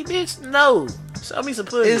my feet, bitch? No. Show me some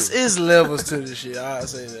pussy. it's levels to this shit. I'll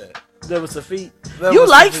say that. There was some feet. Levels You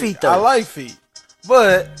to like feet, though. I like feet.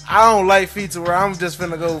 But I don't like feet to where I'm just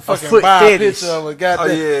finna go fucking foot buy fetish. a picture of a Oh,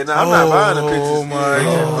 goddamn. yeah. Nah, I'm not buying the pictures. Oh, my Yeah,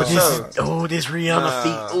 God. for sure. Oh, this Rihanna Nah.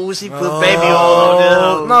 feet. Oh, she put baby oil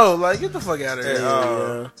on them. No, like get the fuck out of here.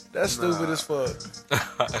 Yeah. That's stupid as fuck.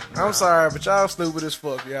 I'm sorry, but y'all stupid as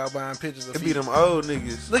fuck. Y'all buying pictures of It be feet. them old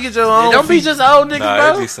niggas. Look at your own Don't be feet. just old niggas, Nah,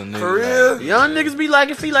 it bro. be some niggas. For real? like- Young niggas be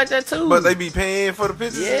liking feet like that too. But they be paying for the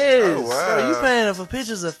pictures? Yes. Oh, wow. Bro, you paying for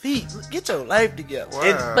pictures of feet. Get your life together.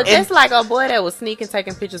 Wow. But that's like a boy that was sneaking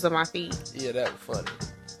taking pictures of my feet. Yeah, that was funny.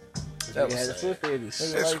 That was had a sad. foot fetish.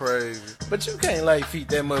 That's like- crazy. But you can't like feet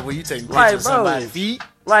that much when you take pictures Right, of bro. somebody's feet.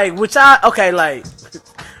 Like, would y'all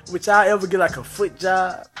would y'all ever get like a foot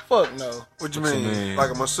job? Fuck no. What you What you mean? mean?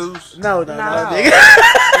 Like a masseuse? No, No. nigga.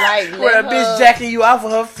 Like Where a let bitch her- jacking you off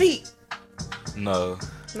of her feet. No.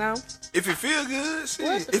 No. If it feel good, shit.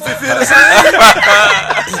 What If the it fuck? feel the same.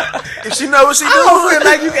 If she know what she I don't doing. feel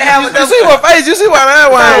like you can have You enough. see my face? You see why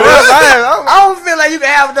that one? I don't feel like you can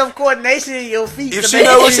have enough coordination in your feet. If to she make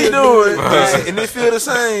know what it she feel doing good. and it feel the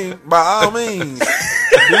same, by all means,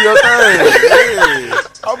 do your thing. Yeah.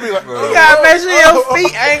 I'll be like, You gotta make sure your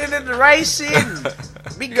feet angling in the right shit. And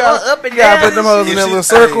be going up and You gotta down. put them and hoes shit. in that little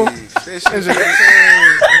circle. That shit feel the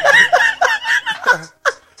same.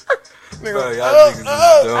 Bro, y'all niggas is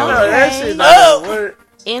I dumb. know that shit. Oh. Not work.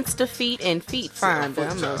 Insta feet and feet finder.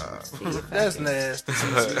 I'm gonna see if I That's can- nasty.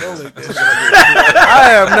 Don't lick that shit.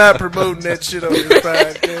 I am not promoting that shit on this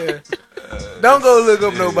podcast. Don't go look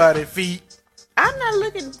up nobody's feet. I'm not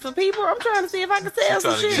looking for people. I'm trying to see if I can sell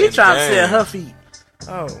some trying to shit. She get- trying to Damn. sell her feet.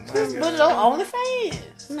 Oh my Put it god. on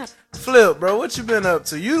OnlyFans. No. Flip, bro, what you been up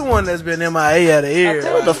to? You the one that's been MIA out of here.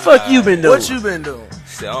 What the fuck you been doing? What you been doing?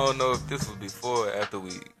 Shit, I don't know if this was before or after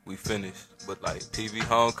we finished, but like TV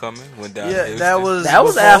Homecoming went down. Yeah, to that Houston. was That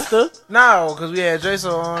was before. after. No, because we had Jason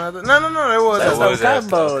on. After. No, that was That's That after. was Cotton after.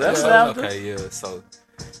 Bowl. That's okay, after. okay, yeah. So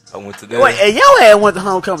I went to that. Wait, and y'all had went to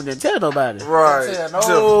homecoming and tell nobody. Right. Tell Just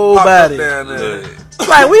nobody. popped up down there. Look,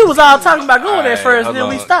 Like we was all talking about going there alright, first, hold then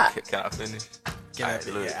we on. stopped. Can I finish? Alright,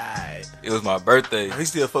 Look, Alright. it was my birthday He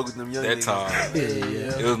still fuck with them young that niggas. time.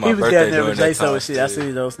 Yeah. It was my He was birthday down there during with that J-So time. and shit. I still.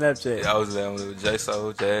 seen it on Snapchat. Yeah, I was there with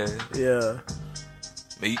J-So, Jazz, Yeah.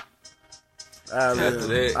 me. All After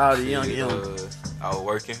that, all the young shit, young. I was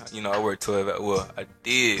working. You know, I worked 12 hours. Well, I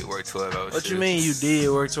did work 12 hours. What you mean you did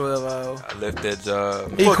work 12 hours? I left that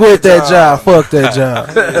job. He Fuck quit that that job. job. Fuck that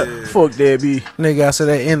job. Fuck that B. Nigga, I said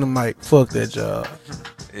that in the mic. Fuck that job.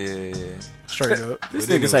 Yeah. Straight up. This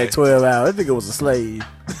But nigga say anyway. 12 hours. This nigga was a slave.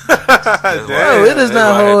 That's why- Bro, it is that's not why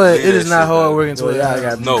I had to hard. do It is that not shit, hard though. working 12 Well, y'all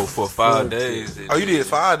hours. got- No, for 5 Fuck days. Oh, you did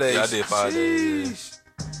 5 days? Yeah, I did 5 days. Sheesh.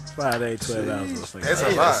 Friday, 12 hours. or something. That's a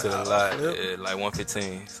Hey, lot. That's a lot. Yeah, like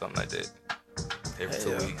 115, something like that. Every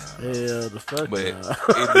 2 weeks. Hell, the fuck. But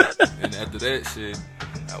nah. and after that shit,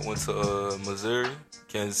 I went to Missouri,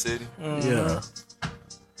 Kansas City. Yeah.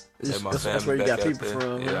 Had my That's family where you back got out people there.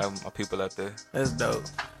 from. Yeah, I huh? have my people out there. That's dope.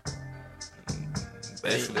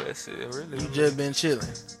 Basically, that's it. Really, You just been chilling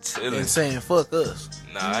chilling. and saying fuck us.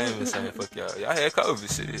 Nah, I ain't even saying fuck y'all. Y'all had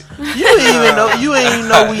COVID shit. You ain't even know. You ain't even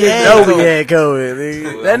know we had. No, COVID. we had COVID,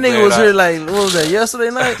 nigga. That I'm nigga glad was I- here like what was that yesterday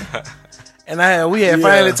night? And we had Yeah.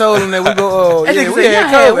 finally told him that we go. Oh That yeah, nigga we said, had "Y'all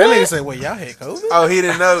had COVID." That what? nigga said, "Well, y'all had COVID." Oh, he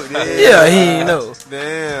didn't know. Yeah, he ain't know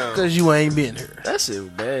Damn. because you ain't been here. That shit was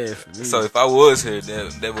bad for me. So if I was here,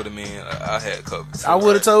 that would have meant I had COVID. So, I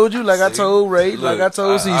would have told you, like I See? told Ray, like I Look,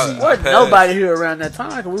 told I- Cece. Wasn't passed. nobody here around that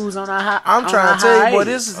time because we was on our high. I'm on trying our to tell you, boy,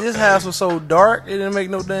 hiatus. this house was so dark, it didn't make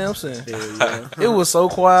no damn sense. Hell yeah. It was so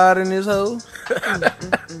quiet in this hole.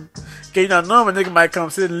 Cause you know, normally nigga might come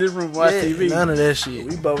sit in the living room and watch Yeah, TV. none of that shit.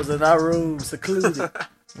 We both was in our room, secluded.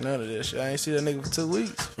 None of that shit. I ain't see that nigga for 2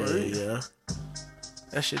 weeks. For yeah, real. yeah.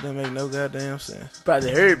 That shit didn't make no goddamn sense.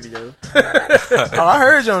 Probably heard me though. Oh, I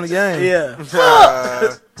heard you on the game. Yeah.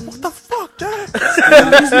 What the fuck, Dad?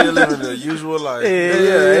 Still living the usual life. Yeah,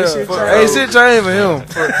 Yeah, that shit Fuck changed. Hey, shit changed for him.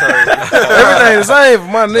 Everything the same for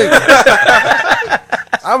my nigga.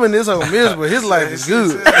 I'm in this whole miserable. His life is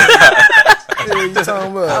good. Yeah, you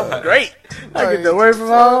talking about? Great. I get to work from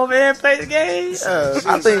home and play the game.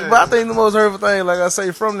 I think the most hurtful thing, like I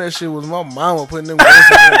say, from that shit was my mama putting them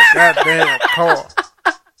groceries in the goddamn car.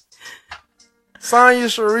 Sonya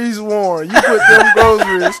Sharice Warren, you put them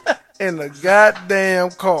groceries in the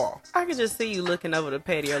goddamn car. I could just see you looking over the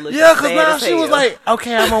patio looking Yeah, cause sad now as she was hell. like,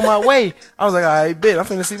 "Okay, I'm on my way." I was like, "All right, bet I'm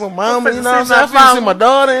finna see my mama." finna You know what I'm see saying? I'm my finna see mama. my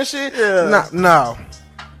daughter and shit. Yeah. No.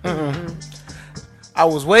 I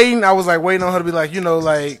was waiting. I was like waiting on her to be like,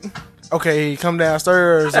 like, okay, come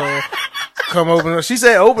downstairs or come open. She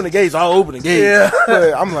said, "Open the gates." I'll open the gates. Yeah.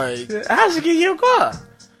 But I'm like, How'd she get your car?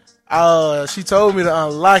 she told me to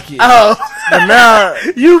unlock it. Oh. But now,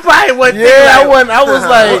 You probably wasn't. yeah, I thinking wasn't. I was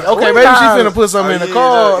like, okay, what maybe she time? finna put something in the yeah,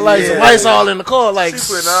 car, no, like yeah. some Lysol in the car, like.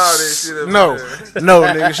 She putting all that shit up No, there. no,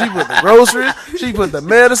 nigga. She put the groceries, she put the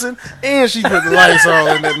medicine, and she put the Lysol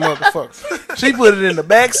in that motherfucker. She put it in the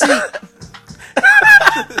back seat.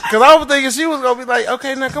 Cause I was thinking she was gonna be like,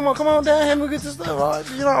 okay, now come on down, help me get this stuff. All right,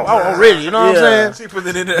 you know, I'm ready. You know what I'm saying? She put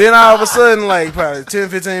it in there. Then all of a sudden, like probably 10,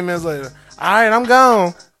 15 minutes later, all right, I'm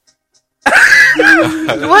gone.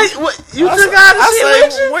 What? You took out the shit I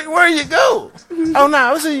with say, you? where you go? Oh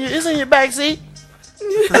no, it's in your back seat.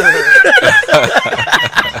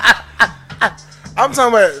 I'm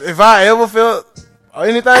talking about if I ever felt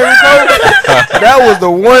anything with COVID, that was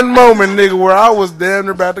the one moment, nigga, where I was damn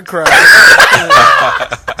near about to cry.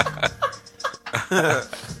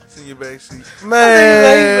 It's in your backseat.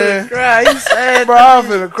 Man, Cry. He sad. bro, I'm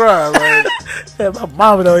finna cry. Like, My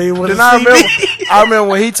mama don't even want to then I see remember, me. I remember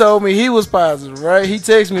when he told me he was positive, right? He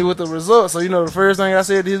texted me with the results. So you know the first thing I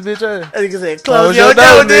said to his bitch ass, That nigga said, close close your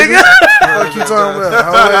door, nigga. Fuck you talking about?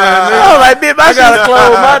 Hoe ass nigga. I was like, bitch, my I gotta shit-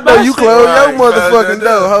 close my door. You shit- close your Right, motherfucking close your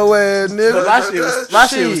door, hoe ass nigga. My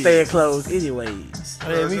shit was Shit. staying closed anyways.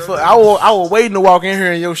 Man, I was waiting to walk in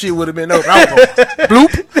here and your shit would have been open. I was going,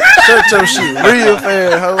 bloop, shut your shit real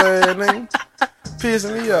fast, hoe ass nigga.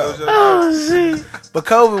 Pissing me off. Oh, shit. But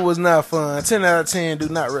COVID was not fun. 10 out of 10 do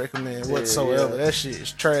not recommend whatsoever. yeah. That shit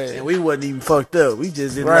is trash. And we wasn't even fucked up. We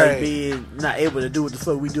just didn't Right. like being not able to do what the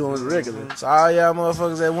fuck we do on the regular. So all y'all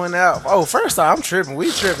motherfuckers that went out. Oh, first off, I'm tripping.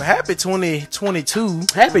 We tripping. Happy 2022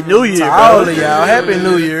 Happy New Year, to bro. all of y'all. Happy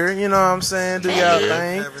New Year. You know what I'm saying? Do y'all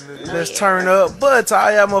thing. Happy New Year. Let's turn up. But to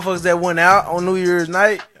all y'all motherfuckers that went out on New Year's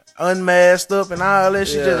night, unmasked up and all that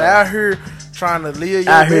shit, Yeah. just out here trying to live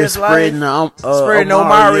your Out here best spreading life. the Spreading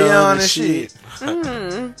Omarion and shit.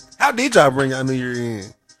 How did y'all bring y'all New Year in?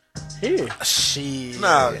 Here. Shit.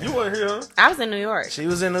 Nah, you weren't here, huh? I was in New York, She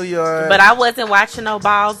was in New York. but I wasn't watching no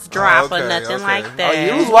balls drop okay, or nothing okay. like Oh, that.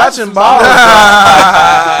 you was watching ball.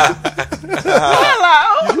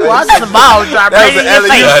 Hello. You watching the ball drop That right was in an your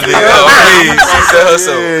alley-oop. face.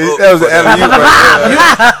 That was an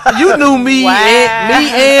alley-oop. You knew me Wow.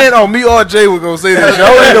 and me or Jay was gonna say that shit. I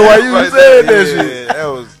don't even know why you Right said there. that shit. That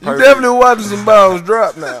was You perfect. definitely watching some balls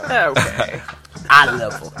drop now. Okay. Eye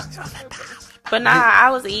level. But nah, I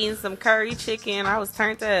was eating some curry chicken. I was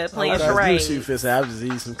turned up playing That's charades. good shit, Fist. I was just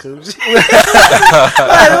eating some coochie.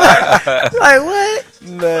 Like what?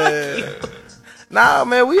 Nah,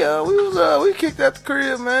 man, we kicked out the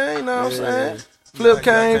crib, man. You know what I'm saying? Flip I came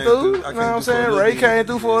can't through. do- I You know can't what I'm do for a saying? little Ray bit. came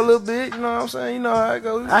through for a little bit. You know what I'm saying? You know how it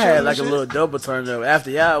goes. I had like a Shit. little double turn up after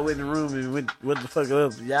y'all went in the room and went the fuck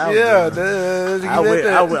up. Y'all Yeah, I went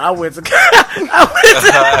to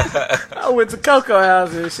I went to Coco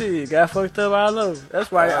house and shit got fucked up all over.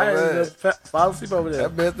 That's why I man. ended up falling asleep over there.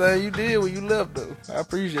 That best thing you did when you left, though. I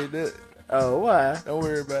appreciate that. Oh, why? Don't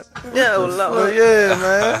worry about it. Yeah, Well, yeah,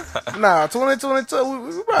 man. Nah, 2022,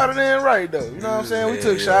 we brought it in right, though. You know what I'm saying? We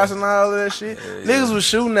took shots and all of that shit. Niggas was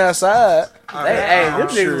shooting outside. Hey, them I'm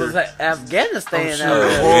niggas sure. was like Afghanistan I'm out sure.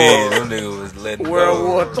 there. Them niggas was letting World go.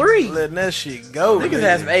 War Three. Letting that shit go. Niggas man.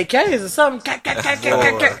 had some AKs or something. That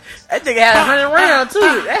nigga had 100 rounds too.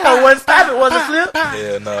 That hoe wasn't stopping, wasn't flip.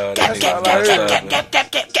 Yeah, nah. That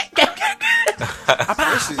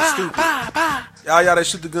shit stupid. Y'all that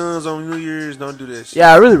shoot the guns on New Year's, don't do that shit.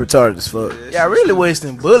 Yeah, I really retarded as fuck. Yeah, really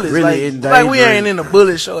wasting bullets. Really like we endangering. ain't in a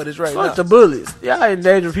bullet shortage right Fuck now. the bullets. Y'all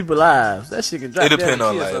endangering people's lives. That shit can drop It down depends and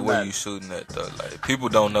on kill like where somebody. you shooting at though. Like people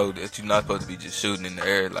don't know that you're not supposed to be just shooting in the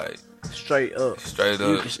air like Straight up. straight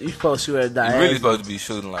You, up. you supposed to shoot at You diagonal. really supposed to be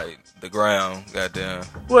shooting like the ground. Goddamn.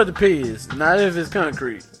 What the P is. Not if it's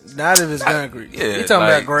concrete. Not if it's concrete. Yeah, you talking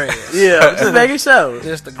like- about grass. Yeah, just making sure.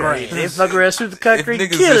 Just the grass. They fuck around, shoot the If concrete,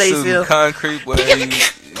 niggas kill is shooting themselves. concrete, boy, you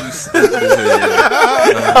stupid as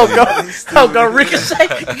hell. Oh, go ricochet.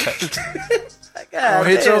 God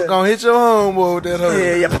Gonna hit your homeboy with that hoe.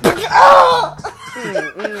 Yeah, yeah.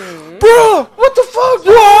 Bro, what the fuck?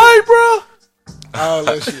 You alright, bro? All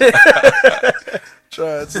that shit.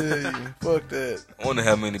 Try to tell you. Fuck that. I wonder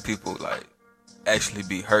how many people like actually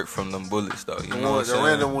be hurt from them bullets though. You The know what I'm ones, the saying?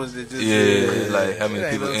 random ones that just Yeah, like how It many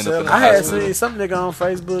ain't people no end up in the I had hospital? seen some nigga on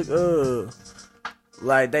Facebook,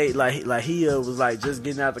 like they like he was like just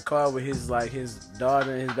getting out the car with his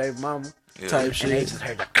daughter and his baby mama. Yeah. Type And they shit. just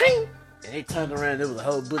heard the cling, and they turned around. There was a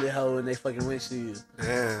whole bullet hole in their fucking windshield.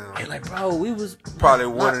 Damn. And like, bro, we was Probably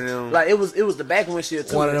one of them. Like it was the back windshield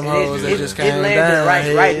too. One of them And hoes that just it came landed down.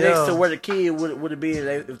 right Yeah. next to where the kid would have been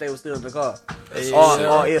if they were still in the car, Yeah. or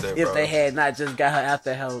Right if there, if bro. they had not just got her out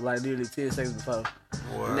that hole like nearly 10 seconds before.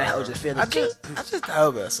 And that hoe just feeling I just thought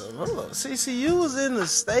about something. Hold on. CCU was in the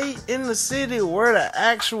state, in the city where the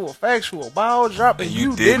actual factual ball dropped, and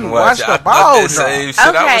you didn't watch it. the I ball thought that drop. same shit. I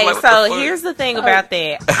Okay, was like, what so the fuck? here's the thing about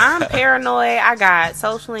that. I'm paranoid. I got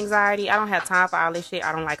social anxiety. I don't have time for all this shit.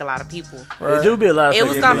 I don't like a lot of people. It do be a lot of It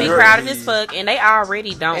was gonna be crowded as fuck, and they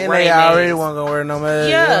already don't And wear they already masks. weren't gonna wear no mask.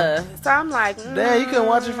 Yeah. So I'm like, Damn, you couldn't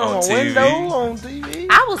watch it from On a TV. window on TV.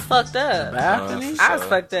 I was fucked up. balcony. I was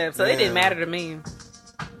fucked up, so it didn't Damn. matter to me.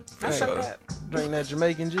 I Hey. fucked up. Drink that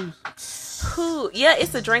Jamaican juice. Who? Yeah,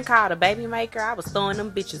 it's a drink called a Baby Maker. I was throwing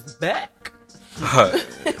them bitches back. You gonna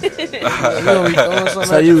be throwing something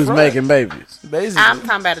So at you the was front, making babies. basically. I'm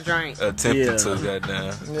talking about a drink. Attempted Yeah. to,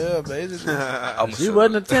 goddamn. Yeah, basically. I'm You sure.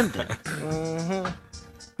 wasn't attempting.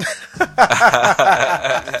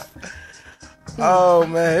 Oh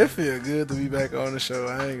man, it feel good to be back on the show.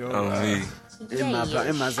 I ain't gonna On lie. me. in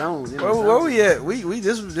my zone. Where we at? We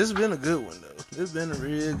this has been a good one though. This been a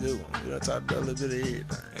real good one. We done talked about a little bit of everything.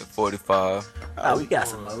 At 45. Oh, we got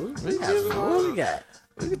some more. We got some more. What we got?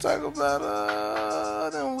 We can talk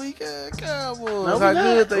about them weekend Cowboys. No, How we're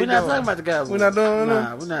good not. they We're not doing. talking about the Cowboys. We're not doing Nah,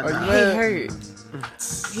 them? we're not. Are you Nah. He mad? hurt.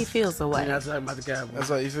 He feels We're away. not talking about the Cowboys. That's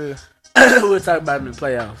how you feel. We'll talk about them in the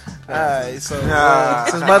playoffs. Alright, so Nah.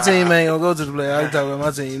 since my team ain't gonna go to the playoffs, I can talk about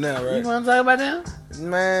my team now, You right? want to talk about them?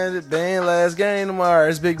 Man, the Ben last game tomorrow.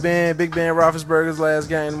 It's Big Ben Roethlisberger's last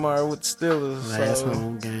game tomorrow with the Steelers. Last So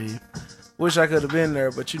home game. wish I could have been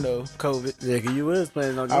there, but you know, COVID. Yeah, 'cause you was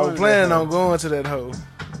planning on I going. was planning on going to that hoe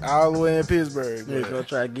all the way in Pittsburgh. Yeah, But go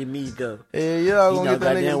try to get me to go. yeah, I You was know gonna get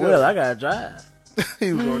that goddamn nigga. well, I gotta drive.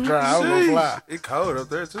 He was gonna try. I was gonna fly. It cold up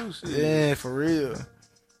there too. Shit. Yeah, for real.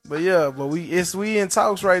 But yeah, we in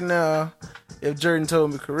talks right now. If Jordan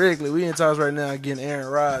told me correctly, we in talks right now getting Aaron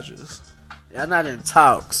Rodgers. I'm not in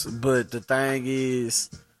talks, but the thing is,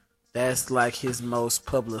 that's like his most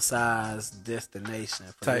publicized destination.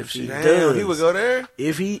 For Type if he shit. Damn, does. he would go there.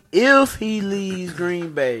 If he leaves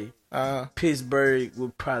Green Bay, Pittsburgh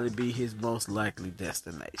would probably be his most likely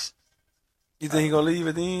destination. You think he gonna leave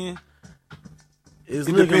at the end? It's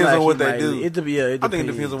It looking depends like on what he they might do. leave. It I think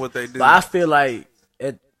it depends on what they do. But I feel like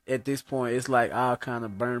at this point, it's like all kind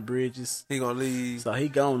of burnt bridges. He gonna leave. So he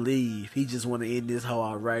gonna leave. He just want to end this whole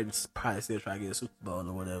outright and probably still try to get a Super Bowl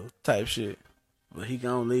or whatever. Type shit. But he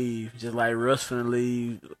gonna leave, just like Russ finna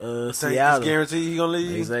leave Think it's Seattle. guaranteed he gonna They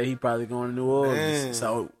leave. say he probably going to New Orleans. Man.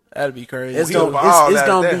 So That'd be crazy. it's We gonna ball it's out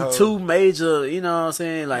gonna of be that hoe. two major. You know what I'm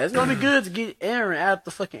saying? Like it's gonna be good to get Aaron out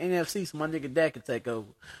the fucking NFC so my nigga Dak can take over.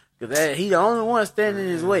 Cause he the only one standing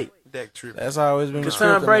in his way. Dak trip. That's always been the Cause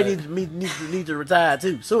script. Tom Brady need to retire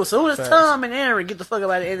too. So as soon as Facts. Tom and Aaron get the fuck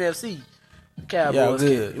out of the NFC, the Cowboys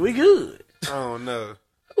good. we good. I don't know.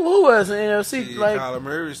 Who was in the NFC? Shit, Like Kyler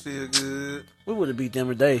Murray still good. we would have beat them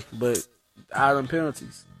today, but out of them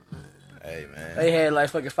penalties. Hey man. They had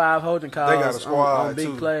like fucking 5 holding calls They got a squad on big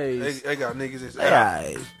too. plays. They got niggas that's They out.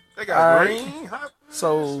 alright. They got Alright. Green. Hop-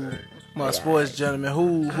 So my sports gentlemen,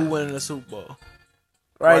 who winning the Super Bowl?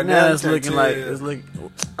 Right, Right now, now, it's you looking can't like tell. it's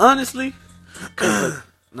looking. Honestly, 'cause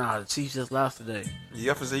nah, the Chiefs just lost today.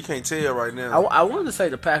 Yeah, I say you can't tell right now. I wanted to say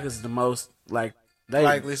the Packers is the most like they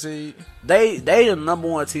Likely seed. they the number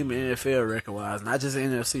one team in the NFL record wise, not just the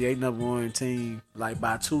NFC. They number one team like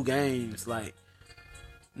by 2 games. Like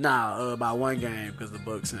by 1 game because the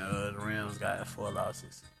Bucks and the Rams got 4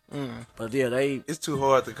 losses. But yeah, It's too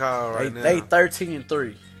hard to call right now. they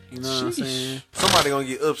 13-3. You know what I'm Sheesh. saying? Somebody gonna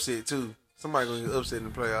get upset too. Somebody gonna get upset in the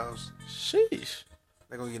playoffs. Sheesh.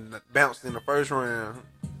 They gonna get bounced in the first round.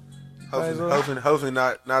 Might as well. Hopefully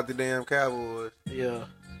not the damn Cowboys. Yeah.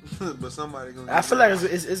 But somebody gonna. I feel like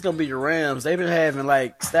it's gonna be the Rams. They've been having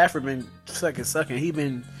like Stafford been sucking. He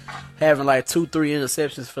been having like 2-3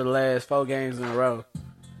 interceptions for the last 4 games in a row,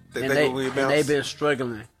 they and gonna get bounced. they've been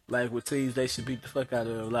struggling like with teams they should beat the fuck out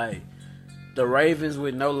of. Like the Ravens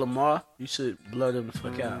with no Lamar, you should blow them the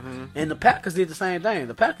fuck out. And the Packers did the same thing.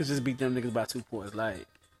 The Packers just beat them niggas by 2 points. Like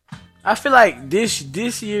I feel like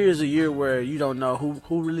this year is a year where you don't know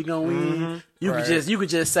who really gonna win. You could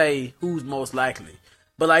just say who's most likely.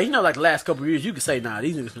 But like like the last couple of years, you could say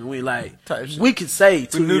these niggas gonna win. Like Type shit. we could say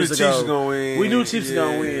 2 knew years the ago, Chiefs was gonna win. we knew Chiefs was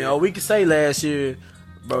gonna win. Yeah. Or we could say last year,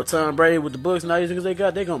 bro, Tom Brady with the Bucks and all these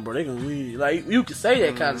niggas they gonna win. Like you could say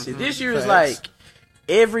that kind of shit. This year is Facts. like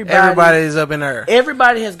everybody Everybody's up in there.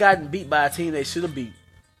 Everybody has gotten beat by a team they should have beat.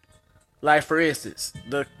 Like for instance,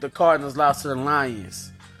 the Cardinals lost to the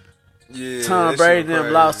Lions. Yeah, Tom that Brady shit and them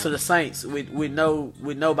crazy. lost to the Saints with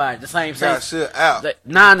nobody. The same Got Saints. shit out.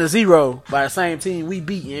 9-0 by the same team we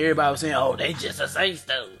beat, and everybody was saying, "Oh, they just the Saints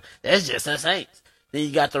though. That's just the Saints." Then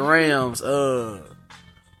you got the Rams.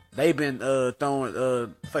 They been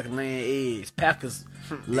throwing fucking laying eggs. Packers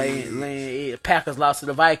laying eggs. Packers lost to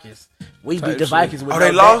the Vikings. We beat the Vikings with Oh, no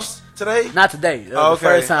they lost today? Dak. Not today. Oh, The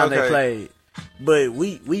first time okay. they played. But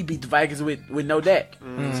we beat the Vikings with no Dak.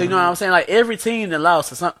 So you know what I'm saying? Like every team that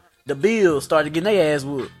lost, or something, the Bills started getting their ass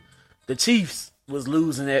whooped. The Chiefs was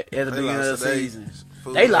losing at the beginning of the season.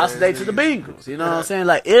 They lost today to the Bengals. You know what I'm saying?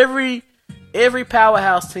 Like every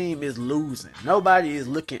powerhouse team is losing. Nobody is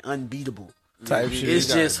looking unbeatable. Type shit. It's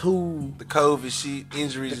just who The COVID shit,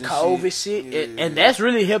 injuries the and COVID shit. shit, and that's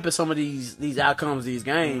really helping some of these outcomes, these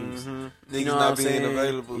games. Niggas You know what not I'm being saying?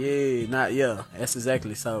 available. That's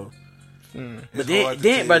exactly so. But It's hard to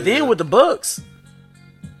then tell. with the Bucks,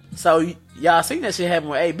 so y'all seen that shit happen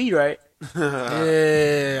with AB, right?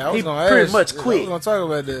 Yeah, I was He gonna pretty ask. much I quit. was gonna talk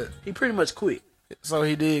about that. He pretty much quit. So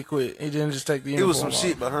he did quit. He didn't just take the It uniform was some off.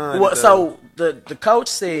 shit behind Well, it. so the coach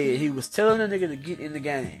said he was telling the nigga to get in the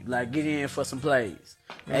game, like get in for some plays.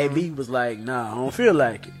 AB was like, "Nah, I don't feel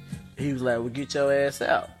like it." He was like, "Well, get your ass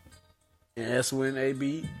out." And that's when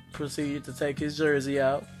AB proceeded to take his jersey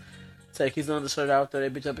out, take his undershirt out, throw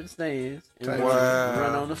that bitch up in the stands, and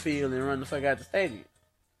run on the field and run the fuck out the stadium.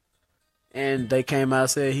 And they came out and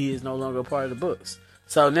said he is no longer a part of the Bucks.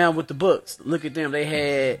 So now with the Bucks, look at them. They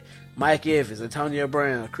had Mike Evans, Antonio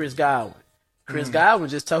Brown, Chris Godwin. Chris Godwin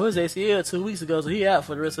just tore his ACL 2 weeks ago, so he out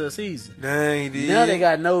for the rest of the season. Dang, he did. Now they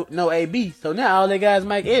got no AB. So now all they got is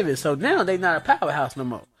Mike Evans. So now they not a powerhouse no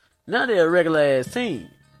more. Now they're a regular ass team.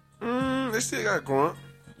 They still got Grunt.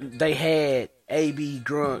 They had AB,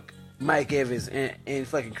 Grunk, Mike Evans, and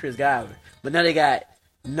fucking Chris Godwin. But now they got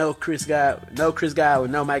no Chris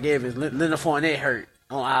Godwin, no Mike Evans. Leonard Fournette hurt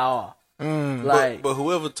on IR. Like, But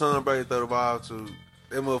whoever Tom Brady throw the ball to,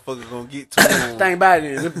 that motherfucker gonna get to him. thing about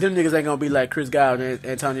it is, them niggas ain't gonna be like Chris Godwin and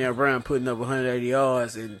Antonio Brown putting up 180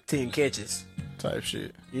 yards and 10 catches. Type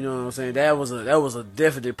shit. You know what I'm saying? That was a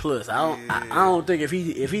definite plus. I don't think if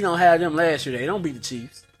he don't have them last year, they don't beat the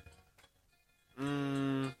Chiefs.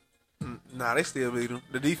 Nah, they still beat them.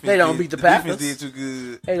 The defense. They don't beat the Packers. defense did too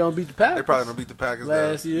good. They don't beat the Packers. They probably don't beat the Packers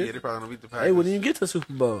Last though. year. Yeah, they probably don't beat the Packers. They wouldn't even get to the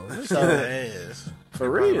Super Bowl. So, Ass. for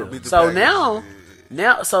probably real. don't beat the So Packers.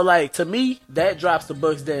 now, so like to me, that drops the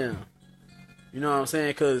Bucks down. You know what I'm saying?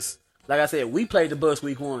 Because like I said, we played the Bucks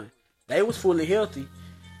week 1. They was fully healthy.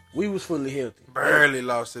 We was fully healthy. Barely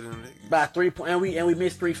lost to them niggas. By 3 points, and we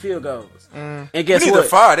missed 3 field goals. And We guess need what? to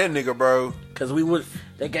fire that nigga, bro. Because we would,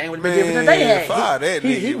 that game would have been different than they had. Fire that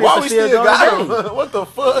nigga. He Why missed we a field still goal got today. him? What the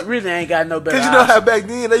fuck? Really ain't got no better. Cause you know how option. back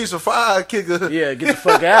then they used to fire a kicker. Yeah, get the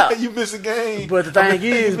fuck out. You miss a game. But the thing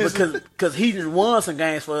You is, miss because he done won some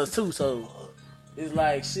games for us too, so it's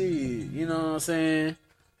like shit. You know what I'm saying?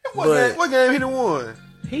 what game he done won?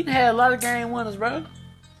 He done had a lot of game winners, bro.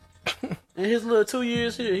 In his little 2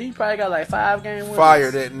 years here, he probably got like 5 game winners.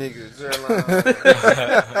 Fire that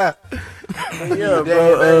nigga. Yeah,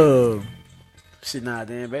 bro. Shit, nah,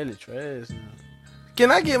 Dan Bailey trash. Now.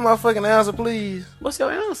 Can I get my fucking answer, please? What's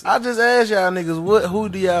your answer? I just asked y'all niggas, who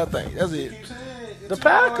do y'all think? That's it. The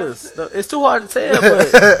Packers. It's too hard to tell,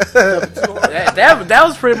 but that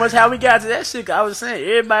was pretty much how we got to that shit. 'Cause I was saying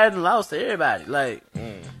everybody done lost to everybody. Like,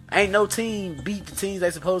 ain't no team beat the teams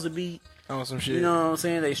they supposed to beat. On some shit. You know what I'm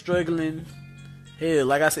saying? They struggling. Hell,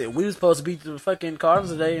 like I said, we was supposed to beat the fucking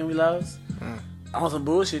Cardinals today and we lost. On some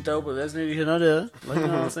bullshit though, but that's neither here nor there. Like, you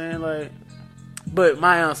know what I'm saying? Like, but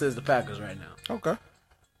my answer is the Packers right now. Okay.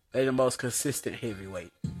 They the most consistent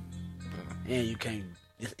heavyweight, and you can't.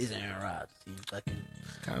 It's Aaron Rodgers. He fucking.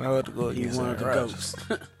 Kind of hard to go He against one of the Aaron Rodgers.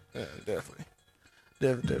 goats. Yeah, definitely.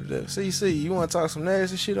 Definitely. CC, you want to talk some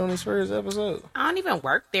nasty shit on this first episode? I don't even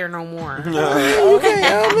work there no more. You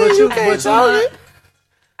can't talk it.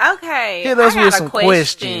 Okay, Hit us I got with a some question.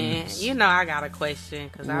 questions. You know, I got a question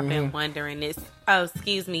because I've been wondering this. Oh,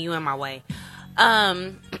 excuse me, you in my way.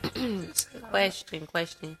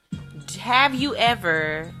 Question. Have you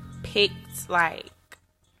ever picked like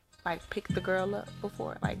picked the girl up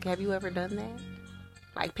before? Like, have you ever done that?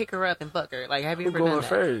 Like, pick her up and fuck her. Like, have you Who ever done going that?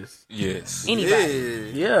 first? Yes.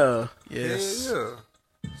 Anybody? Yeah. Yes. Yeah.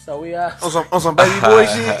 So we are. On some baby boy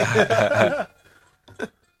shit.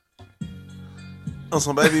 On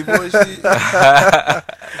some baby boy shit.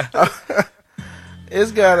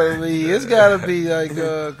 It's gotta be like,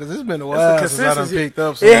 cause it's been a while since I done consistency. picked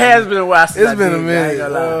up. It has been a while since It's I been a did, I ain't minute.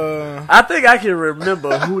 gonna lie. I think I can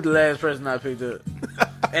remember who the last person I picked up.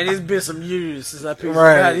 And it's been some years since I picked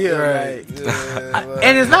Right, somebody up. right. Like, Yeah,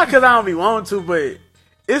 and it's not because I don't be wanting to, but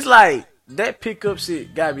it's like that pickup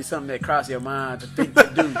shit gotta be something that cross your mind to think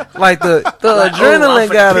to do. Like the Like, adrenaline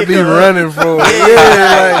finna gotta pick be her up. running for it.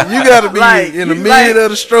 Yeah, like you gotta be Like, in the you mid like- of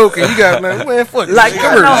the stroke, and you got man, fuck it. Like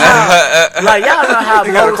y'all know how,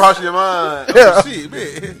 You gotta cross your mind. Yeah. Oh, shit,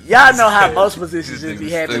 man. y'all know how most positions just be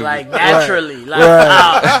nigga happening stupid. like naturally. Like,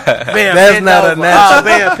 Right. oh, bam, That's bend not a over. natural. Oh,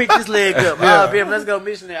 bam, pick this leg up. Oh, bam, let's go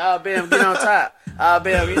missionary. Oh, bam, get on top. Oh,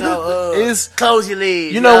 bam, It's- close your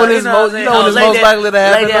legs. you know when it's what most- I'm you know saying? when it's lay most down- likely to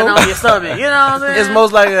happen, Lay down though? on your stomach. You know what I'm saying? It's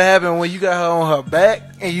most likely to happen when you got her on her back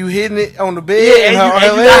and you hitting it on the bed. yeah, and you got her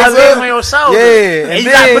legs legs up. on your shoulder. Yeah, and and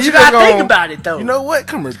you got, then but you you gotta just think gon- about it though. You know what?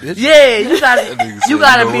 Come here, bitch. Yeah, you nigga gotta said, gotta "You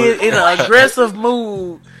be know in an aggressive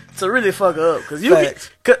mood to really fuck her up, cause you Facts.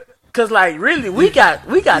 cause like really we got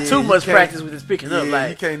too you much can't- practice with this picking up. Yeah, you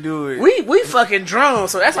Like can't do it. we fucking drone,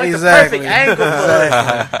 so that's like Exactly. the perfect angle for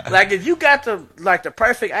us. Like if you got the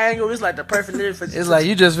perfect angle, it's like the perfect nigga for It's like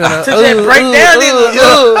you just finna To just break down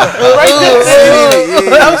nigga. Break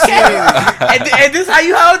down. Okay. And this how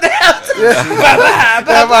you hold down.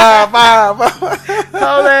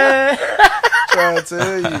 So man.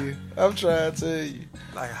 I'm trying to tell you.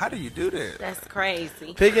 Like, how do you do that? That's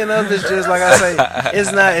crazy. Picking up is just like I say,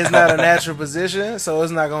 it's not a natural position, so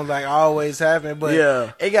it's not gonna like always happen. But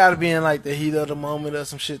Yeah. it gotta be in like the heat of the moment or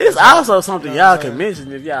some shit. It's that's also something You know y'all what I'm can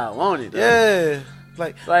mention if y'all want it. though. yeah,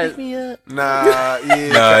 like Like- pick me up. Nah,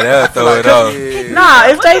 yeah. Nah, they'll throw it off. Yeah. Nah,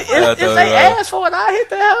 if they throw it off. ask for it, I hit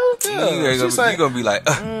the hell. You ain't she's gonna, like, you gonna be like,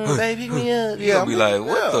 baby, pick me up. you Yeah, gonna be like,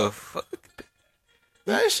 what the fuck?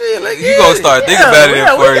 that shit? Like, You gonna start thinking about it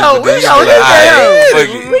at we first, gon- but then we you gon' be like, hit that. alright, fuck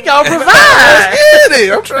it. We gonna provide. Get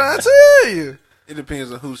it? I'm trying to tell you. It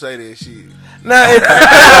depends on who say that shit. Now,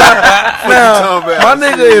 my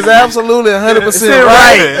nigga is absolutely 100%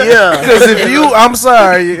 right. Yeah. Because if you, I'm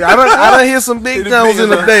sorry, I done hear some big Jones in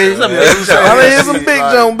the day. I done hear some big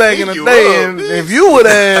Jones back in the day, and if you would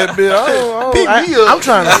have, bitch, Pick me up. I'm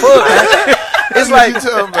trying to fuck. It's like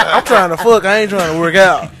I'm trying to fuck. I ain't trying to work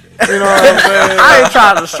out. You know what I'm saying? I ain't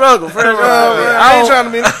trying to struggle. First of all, I ain't trying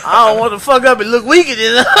to be. I don't want to fuck up and look weak in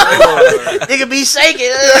it. Nigga be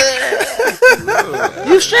shaking.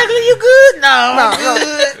 You struggling? You good? No, I'm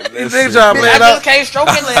good. These niggas trying to play I it just out. can't stroke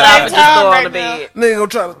it. Let Stop it it, just just go go on on the the bed. Nigga gonna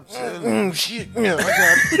try to. Shit. Yeah,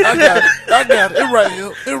 I got it. It right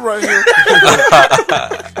here. It right here.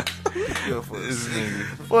 This nigga.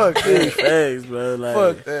 Fuck that. Thanks, bro. Like,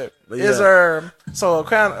 Fuck that. But Is yeah. there so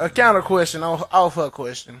a counter question off her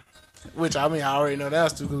question, which I mean I already know the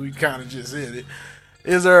answer to because we kind of just said it.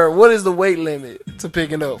 Is there what is the weight limit to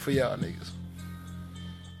picking up for y'all niggas?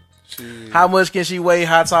 Shit. How much can she weigh?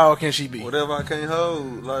 How tall can she be? Whatever I can't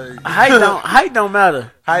hold, like height don't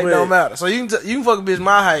matter. Height But don't matter. So you can fuck a bitch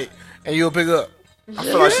my height and you'll pick up. I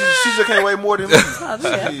feel like she just can't weigh more than me. yeah.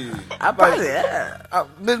 Shit. I probably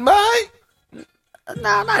Bitch my height.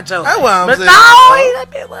 no, not joking. That's what I'm but saying. no, he that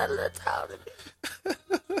bitch was a little taller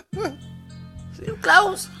than me. You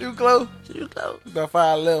close. You close? You close. About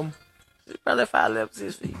 5'11". You probably 5'11",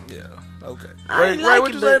 6 feet. Yeah. Okay. I Ray, ain't Ray, like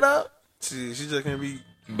what it, you but- say, dog? Shit, she just can't be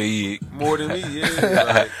Big. more than me. Yeah,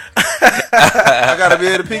 like, I gotta be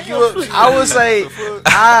able to pick you up. Shit. I would say The fuck?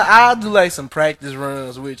 I'll do like some practice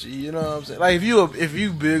runs with you. You know what I'm saying? Like if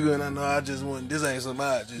you bigger and I know I just want this ain't something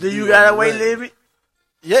I just Do you do got on a weight the limit?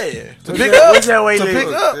 Yeah. To pick your- up. what's your weight to limit?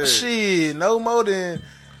 pick up. Yeah. Shit, no more than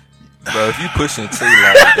Bro, if you pushing two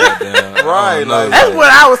like goddamn, Right, like- That's what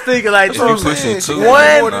I was thinking. Like, If what you I'm saying. pushing two,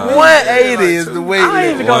 one nah. 180 is the weight I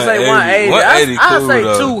ain't even limit. gonna say 180. 180 I cool, say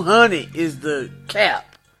though. 200 is the cap.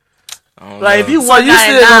 I don't Like if know. you So you 199,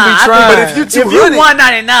 still gonna be I trying. feel- But if you if you 200,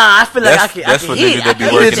 199, I feel like That's- I that's can for hit. niggas that be I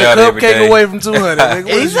can working It's hit a out every cupcake day. away from 200. Nigga. What you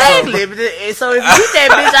talking Exactly. But so if you hit that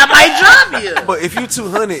bitch, I might drop you. But if you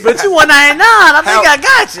 200, But you 199, I think I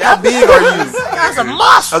got you. how big are you? I got some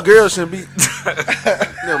muscle. A girl shouldn't be.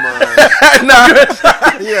 Never mind. about? Nah.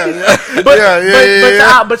 Yeah.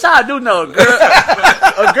 But y'all do know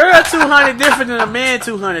a girl 200 different than a man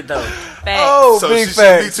 200 though. Facts. Oh, So big she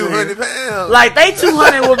should be facts. 200 pounds. Like they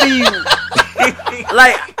 200 will be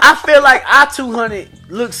like I feel like our 200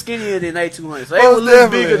 look skinnier than they 200, so they Most would look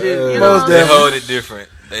definitely. bigger than you Most know. What I'm They saying? definitely. hold it different.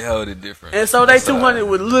 They hold it different. And so they That's 200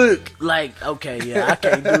 would look like okay, yeah, I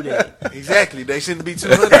can't do that. Exactly. They shouldn't be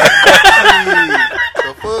 200.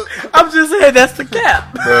 The fuck? I'm just saying that's the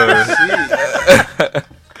cap. Bro.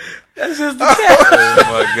 That's just the cap. Oh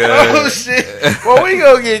my god. Oh shit! Well, we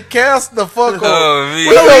gonna get cast the fuck off. Oh me.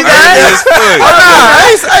 We gonna Early get as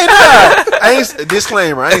fuck. Hey, nah. I ain't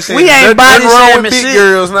disclaimer. I ain't saying We ain't nothing body wrong shaming with big shit.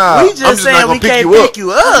 girls now. We I'm just saying not we gonna can't pick pick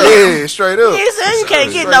you up. Yeah, straight up. He said you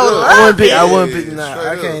can't get Straight no up. love. I wouldn't pick. I bitch. wouldn't pick. Nah, Straight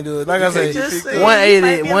I up. can't do it. Like I can't said, just say 180. you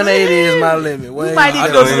might be 180 is my limit. limit. You 180. might need I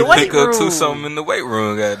to go don't to the even weight pick up room. something in the weight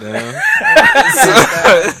room, goddamn.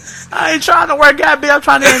 I ain't trying to work out, bitch. I'm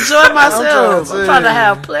trying to enjoy myself. I'm trying to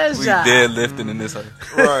have We pleasure. deadlifting in this house.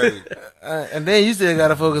 Right. And then you still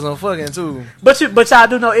gotta focus on fucking too. But y'all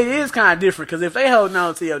do know it is kind of different because if they holding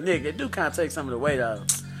on to your neck, they do kind of take some of the weight off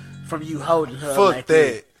from you holding her. Fuck like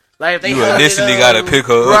that. Like if they You hold it initially up, gotta pick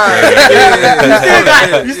her up.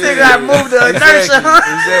 Right. You still got to move the inertia.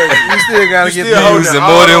 Exactly. You still gotta get still the holding Using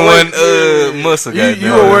all more the than weight. one muscle, You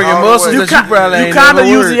goddamn. were working All the muscles way. that you probably You ain't kind of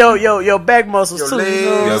never using worked. your back muscles Your too. legs, You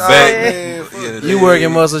know what Your I'm back. saying? Yeah, You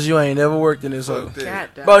working muscles you ain't never worked in this hoe.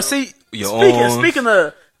 Goddamn. But see, Your arms. speaking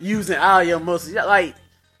of using all your muscles, like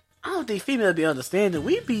I don't think females be understanding.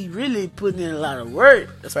 We be really putting in a lot of work,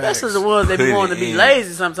 especially Facts. the ones that be Put wanting it to be in.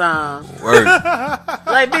 lazy sometimes. Work.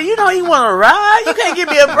 Like, man, you don't even want to ride. You can't give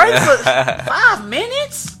me a break for 5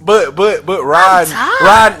 minutes. But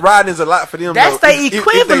riding is a lot for them. That's though. their If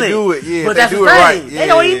equivalent. they do it, yeah. But if that's they the do thing. it right. They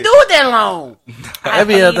don't even do it that long. That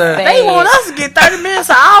be out there. They want us to get 30 minutes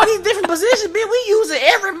of all these different positions. Bitch, we using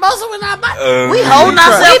every muscle in our body. We holding We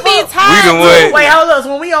ourselves be up. tired. We the one. Wait, hold up.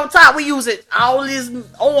 So when we on top, we using all these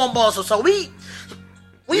arm muscles. So we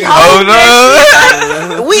Hold holding up.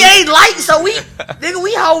 that shit. We ain't light, so we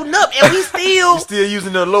holding up, and we still Still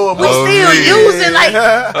using the lower we muscle. still man. using like.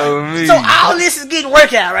 Oh, me. So all this is getting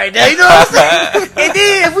workout right there. You know what I'm saying? And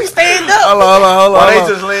then if we stand up, Hold on. Why they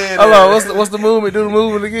just laying Hold there? on. What's the movement? Do the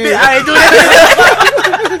movement again. I ain't doing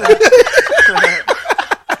that.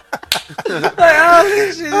 Like, all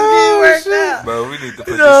this shit is getting worked out. Bro, we need to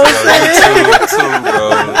put know this shit on YouTube too, bro.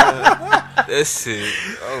 That shit.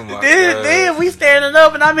 Oh my god. Then we standing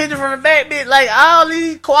up and I'm hitting from the back, bitch. Like all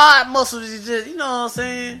these quad muscles is just, you know what I'm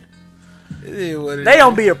saying? It is what it They is.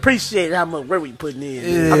 don't be appreciating how much work we putting in.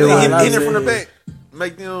 Yeah, I mean, well, hitting it saying. from the back,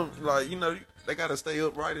 make them like they gotta stay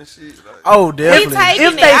upright and shit. Like, Oh, definitely. taking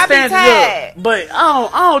If it, they I be stand tired. up, but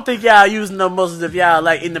I don't think y'all using no muscles if y'all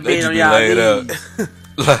like in the They bed just on be y'all laid up. knees.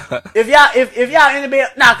 If y'all in the bed,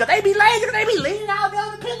 nah, cause they be lazy, cause they be leaning out there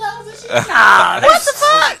on the pillows and shit. Nah, what the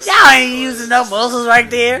fuck? Y'all ain't using no muscles right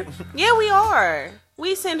there. Yeah, we are.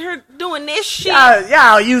 We sitting here doing this shit.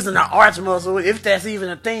 Y'all using the arch muscle, if that's even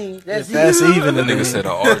a thing. That's even The a nigga thing. said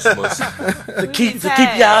an arch muscle. to keep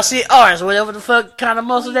y'all shit arch, whatever the fuck kind of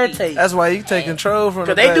muscle that takes. That's why you take control from the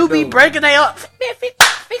Cause they back, do be though. breaking they up. Man,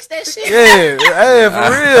 fix that shit. Yeah, hey, for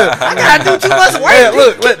real. I gotta do too much work. Hey,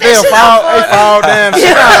 look, Get that they'll shit fall, up, they boy. fall down.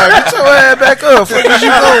 Nah, get your ass back up. What is you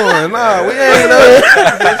doing? Nah, we ain't up.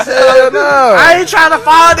 Hell no. I ain't trying to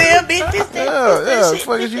fall there, bitch. Fix that, Yeah, fix that shit. what the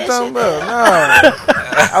fuck Fix is you that talking shit. about? Nah.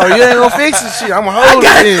 Oh, you ain't gonna fix this shit. I'ma hold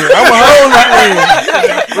it in. I'ma hold it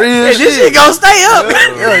in. Real Hey, this shit shit. gonna stay up.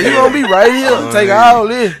 Yeah, you gonna be right here. Take all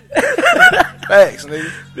this. Facts,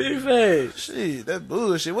 nigga. Big face. Shit, that's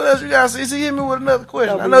bullshit. What else you got? See, hit me with another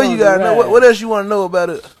question. No, I know we you gonna got do know. that. What else you want to know about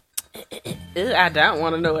it? I don't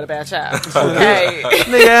want to know it about y'all. Okay.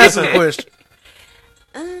 Nigga, answer the question.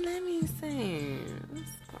 Let me see.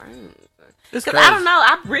 It's Cause crazy. I don't know.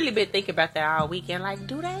 I've really been thinking about that all weekend. Like,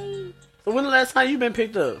 do they So when the last time you been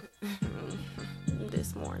picked up?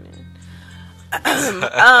 this morning?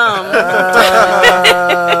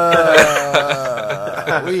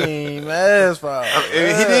 We ain't ass for.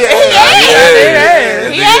 he did.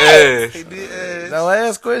 Yes. No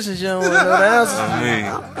ask questions. You don't want to know the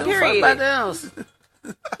answers. Fuck Period. about the else.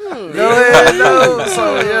 Go ahead, no.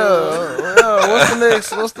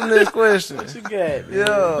 So what's the next question? What you got?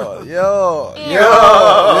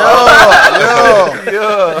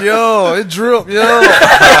 Yo, it drip, yo,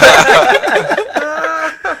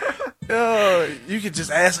 you could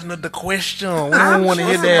just ask another question. We don't want to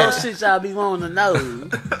hear Some more that. shit y'all be wanting to know.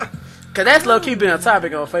 Cause that's low key been a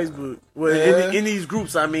topic on Facebook. Well, in these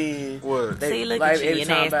groups, I mean, What? they, See, look like, at you, every your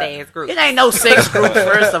time nasty about- ass group. It ain't no sex groups,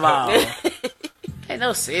 first of all. Ain't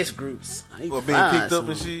no sex groups. I need Well, to being find picked up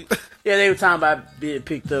and some. shit. Yeah, they were talking about being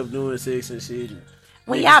picked up doing sex and shit.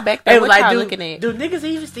 When y'all back They there, was what like, y'all do, looking at? do niggas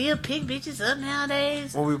even still pick bitches up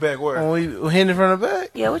nowadays? When we back where? When we hitting from the back,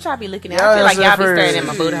 Yeah, what y'all be looking at? Y'all I feel like answer y'all be first. staring at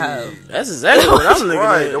my booty hole. That's exactly what I'm looking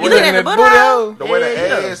Right. at. The You way looking at the booty hole? the way the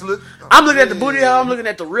Yeah. ass look. I'm looking at the booty hole. I'm looking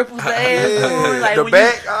at the ripples the ass doing. Like, The when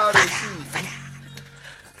back, all that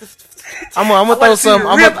shit. I'm gonna throw see the some.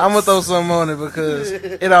 I'm ripples. gonna throw something on it because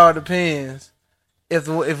it all depends. If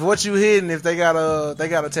what you hitting, if they got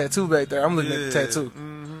a tattoo back there, I'm looking at the tattoo.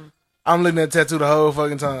 I'm looking at the tattoo the whole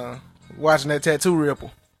fucking time, watching that tattoo ripple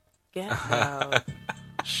Yeah.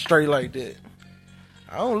 straight like that.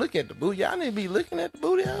 I don't look at the booty. Y'all need to be looking at the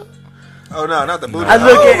booty hole. Oh no, not the booty. I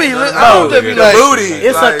look at the booty.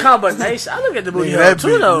 It's like, a combination. I look at the booty hole that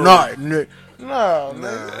too, though. not, nigga. No,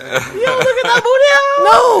 nigga. You don't look at that booty hole?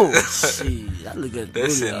 No. Shit, I look at the That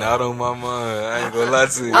booty shit hole. not on my mind. I ain't gonna lie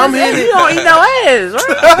to you. I'm hitting. You don't eat no ass, right?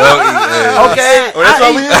 Don't eat ass. Okay. Oh, that's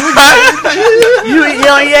all we You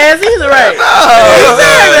don't eat ass either, right?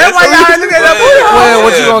 Exactly. That's why y'all look at that booty hole. Well,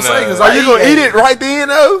 what you gonna Nah. say? Cause are you gonna eat it right then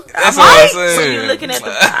though? That's I what I'm might. saying. So you looking at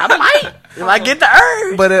the I might. If I get the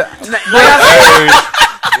urge. But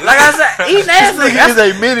Like I said, eating ass is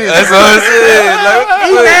a minute. That's what I'm saying. Like,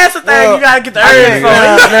 eating ass a thing, you gotta get the urge for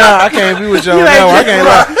it. Now I can't be with y'all. You ain't Now I get can't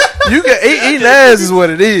lie. You can eating ass is what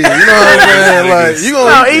it is. You know what I'm saying? Like you No,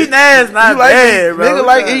 gonna eating ass you not like bad, bro. nigga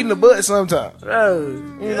like eating the butt sometimes. Bro,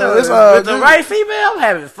 You know it's all with the good. right female, I'm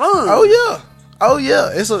having fun. Oh yeah.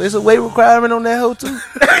 It's a weight requirement on that hoe too.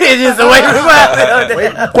 It is a weight requirement.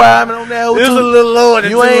 Weight requirement on that hoe It's a too. little lower than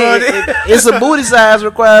You ain't. 200. It's a booty size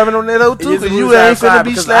requirement on that hoe too. Cause you ain't finna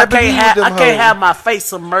be slapping me with them I can't hoes. have my face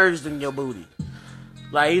submerged in your booty.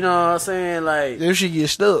 Like, you know what I'm saying? Like, If she get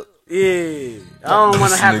stuck, yeah. I don't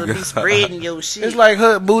want to have to be nigga. spreading your shit. it's like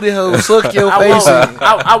her booty hole suck your I face want, in.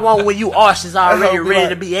 I want when you arch is already That hoe be ready like-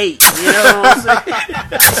 to be ate. You know what I'm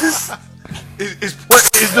saying? It's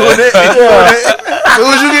doing that.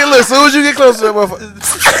 Soon as you get close to that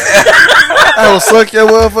motherfucker, I will suck your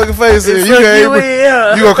motherfucking face in. You Suck can't you even. in,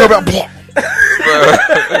 yeah. You gonna come out?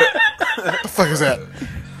 What the fuck is that?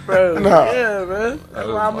 Bro, Nah. yeah, bro. That's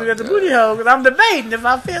Oh why I'm my looking at the God. booty hole, because I'm debating if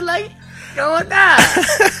I feel like going down.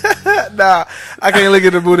 Nah, I can't look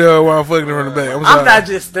at the booty hole while I'm fucking her in the back. I'm sorry. I'm not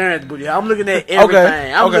just staring at the booty hole. I'm looking at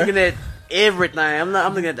everything. I'm okay. looking at everything. I'm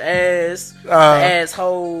looking at the ass, the Uh,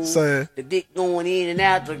 asshole, say. the dick going in and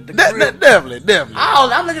out, the grip. Definitely. Oh,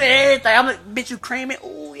 I'm looking at everything. I'm like, bitch, you creamy?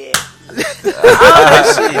 Oh, yeah. All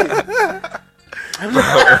that shit.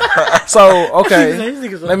 So okay, These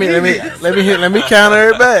niggas are let me counter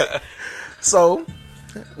it back. So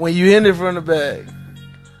when you hit it from the back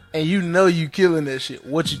and you know you killing that shit,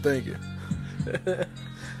 what you thinking?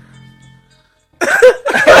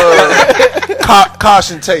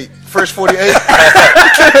 Caution tape. First 48.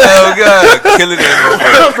 Oh God, killing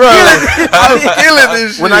that Bro, I'm killing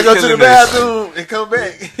this shit. When I go to the Killing that shit. bathroom and come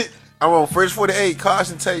back, I'm on first 48.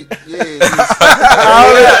 Caution tape. Yeah.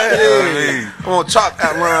 All that. motherfucker. I'm on chalk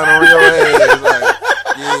outline on your ass.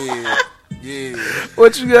 Like, yeah.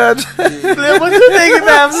 What you got? Flip, what you think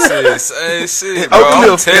about Shit, same shit, bro. Oak I'm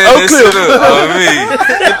Cliff. tearing Oak this shit Cliff. up on me.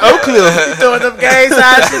 Oak Cliff. throwing them gang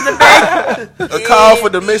signs in the back? A call for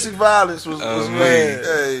domestic violence was Oh, made.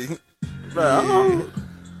 Hey. Bro,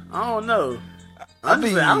 I don't know. I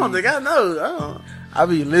don't think I know. I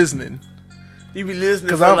be listening. You be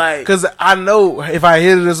listening Cause I know if I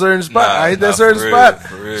hit it a certain spot, Nah, I hit that nah, certain for real, spot,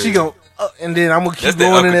 for real. she gon' and then I'm gonna keep That's the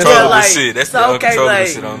going in there. uncontrollable like, shit. That's so, the okay, uncontrollable like-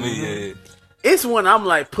 shit on me. Yeah. it's when I'm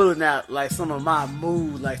like pulling out like some of my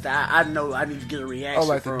mood, like that. I know I need to get a reaction. Oh,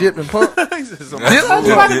 like the from. dip and pump. Dip Dip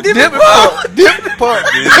and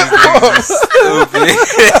pump. Stupid.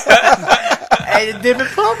 Hey, the dip and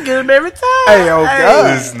pump, get him every time. Hey, oh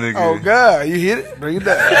God. This nigga. Oh God. You hit it, bring it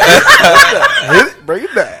down. Hit it, bring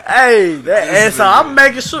it down. Hey, and so I'm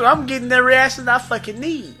making sure I'm getting that reaction I fucking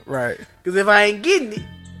need. Right. Because if I ain't getting it,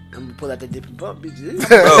 I'm gonna pull out that dip and pump, bitch.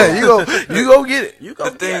 you go get it. You The go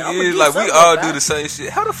thing I'ma is, get like, we something all out do that. the same shit.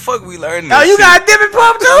 How the fuck we learn this Oh, you shit? got a dip and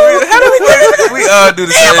pump too? How do we do that? We all do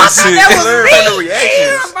the Damn, I same thought shit. that was Learn me. from the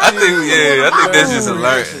reactions. I think that's just a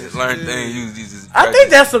Reactions. learned thing. You just I think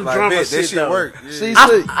that's some Like, drama bet, that shit shit though. work. Yeah. See,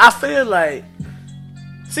 I feel like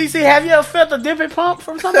CC, have you ever felt a dip and pump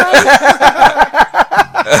from somebody?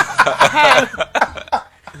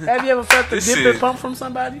 Have you ever felt a This dip shit- and pump from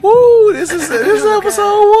somebody? Woo, this is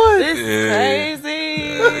episode one. This Yeah. is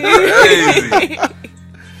crazy. crazy.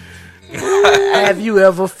 Have you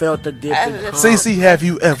ever felt a dip and pump? CC, have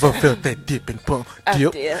you ever felt that dip and pump?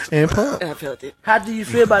 Dip and pump. I felt it. How do you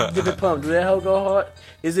feel about the dip and pump? Do that hoe go hard?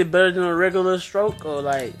 Is it better than a regular stroke or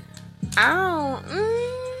like I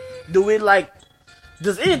don't. do it like?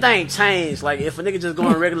 Does anything change? Like if a nigga just go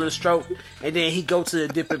on a regular stroke and then he go to the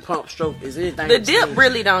dip and pump stroke, is anything? The dip change?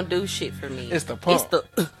 really don't do shit for me. It's the pump.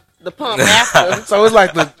 It's the pump after. So it's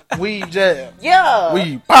like the weed jab. Yeah.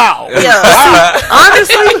 Weed pow. Yeah.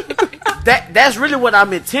 Honestly, that's really what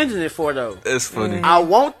I'm intending it for though. That's funny. I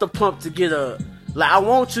want the pump to get a like. I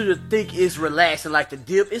want you to think it's relaxing, like the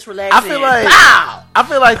dip. It's relaxing. I feel like pow. I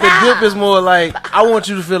feel like the dip is more like I want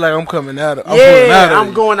you to feel like I'm coming out of. I'm Yeah, pulling out of I'm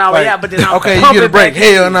it. going out, Like, yeah, but then I'm okay, you pumping get a break. back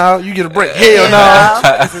Hell in. no, you get a break. Hell no.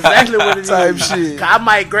 That's exactly what it is. Type shit. 'Cause I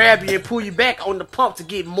might grab you and pull you back on the pump to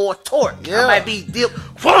get more torque. Yeah. I might be dip.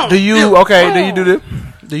 Boom, Do you dip, okay? Do boom. you do this?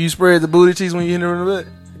 Do you spread the booty cheeks when you hit her in the butt?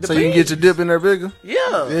 So you can get your dip in there bigger?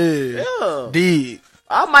 Yeah. Yeah. Yeah. Dig.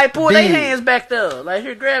 I might pull their Dig. hands back there. Like,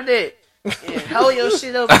 here, grab that. And hold your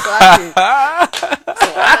shit up so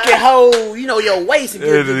I can hold, your waist and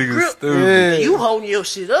get a good grip. Yeah. And you holding your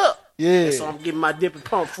shit up. Yeah. So I'm getting my dip and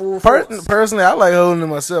pump full force. Personally, I like holding it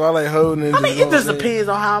myself. I like holding it. I mean, it just depends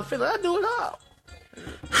on how I'm feeling. I do it all.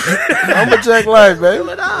 Lumberjack life, baby. Feel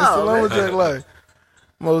it It's all, the man. lumberjack life.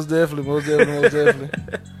 Most definitely.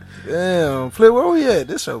 Damn, Flip, where we at?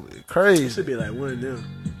 This show be It crazy. should be like one of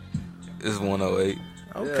them. It's 108.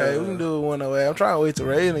 Okay, Yeah. we can do it 108. I'm trying to wait till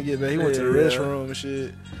Raven to get back. He went to the Yeah. restroom and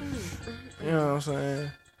shit. You know what I'm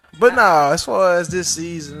saying? But nah, as far as this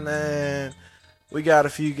season, man, we got a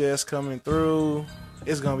few guests coming through.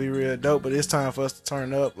 It's gonna be real dope, but it's time for us to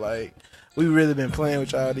turn up. Like, we really been playing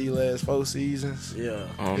with y'all these last 4 seasons. Yeah.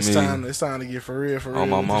 On It's me. time to get for real On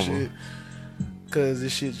my with mama. this shit. Cause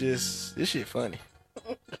this shit funny.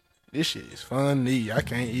 This shit is funny. I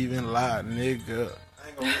can't even lie, nigga. I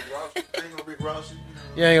ain't gonna Rick Ross.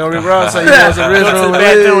 You ain't gonna Rick Ross, so you go to the Go to restroom the and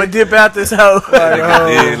bathroom leave. and dip out this hoe. Like, oh.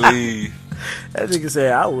 Did leave. That nigga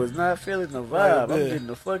said, I was not feeling the vibe. I'm that. getting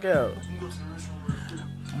the fuck out.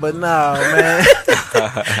 But nah, man.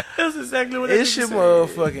 That's exactly what that It's nigga your said.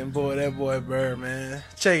 motherfucking boy, that boy Bird, man.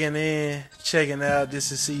 Checking in, checking out.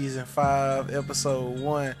 This is season 5, episode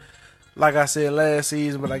 1. Like I said last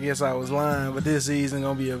season, but I guess I was lying. But this season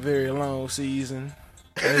gonna be a very long season.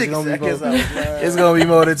 It's gonna be it's gonna be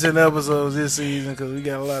more than 10 episodes this season because we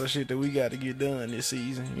got a lot of shit that we got to get done this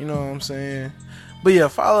season. You know what I'm saying? But yeah,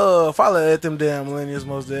 follow at them damn millennials.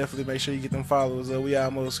 Most definitely, make sure you get them followers up.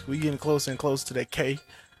 We getting closer and closer to that K.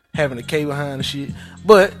 Having a K behind the shit.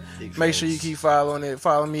 But make sure you keep following it.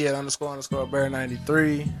 Follow me at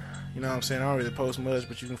 __bear93. You know what I'm saying? I don't really post much,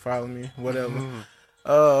 but you can follow me. Whatever.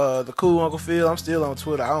 The cool Uncle Phil, I'm still on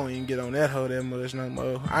Twitter. I don't even get on that hoe that much no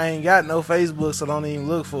more. I ain't got no Facebook, so don't even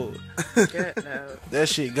look for it. That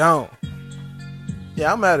shit gone.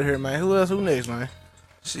 Yeah, I'm out of here, man. Who next, man?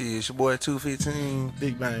 Shit, it's your boy 215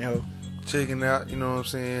 Big Bang, ho. checking out. You know what I'm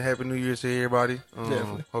saying? Happy New Year to everybody.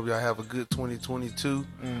 Definitely. Hope y'all have a good 2022.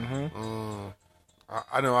 Mm-hmm.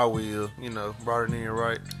 I know I will. Brought it in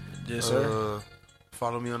right. Yes, sir.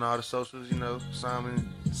 Follow me on all the socials.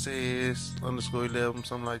 Simon says _11,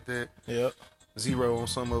 something like that. Yep. 0 on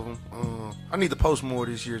some of them. I need to post more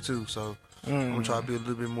this year too, so I'm gonna try to be a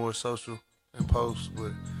little bit more social and post.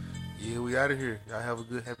 But yeah, we out of here. Y'all have a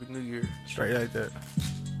good Happy New Year. Straight like that.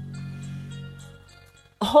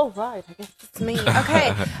 All right, I guess it's me.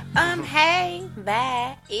 Okay. Hey,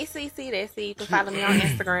 bye. It's CC. That's it. You can follow me on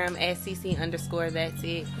Instagram at CC_ that's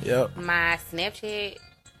it. Yep. My Snapchat,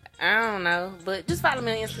 I don't know, but just follow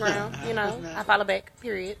me on Instagram. I follow back.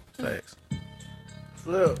 Period. Thanks.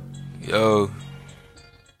 Flip. Yo,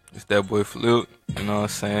 it's that boy Flip. You know what I'm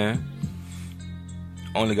saying?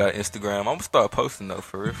 Only got Instagram. I'm gonna start posting though,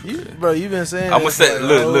 for real. Bro, you been saying I'm gonna that say, for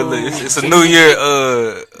look. It's a New Year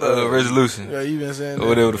resolution. Yeah, you been saying Or that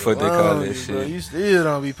whatever the fuck they call long, that bro. shit. You still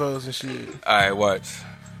don't be posting shit. All right, watch.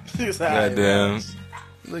 Goddamn.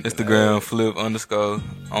 Look at Instagram Flip _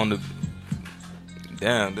 on the.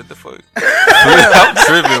 Damn, what the fuck? I'm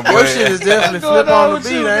tripping, boy. Your shit is definitely flip on the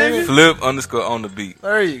beat, ain't it? Flip _ on the beat.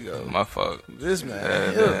 There you go. My fault. This man.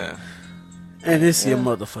 Yeah, Yeah. damn. And this your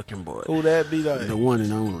motherfucking boy. Who that be like? The one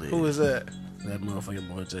and only. Who is that? That motherfucking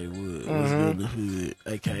boy Jay Wood. What's good in the hood,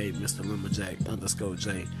 aka Mr. Lumberjack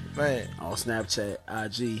 _J. Man, On Snapchat,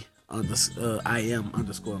 IG, I am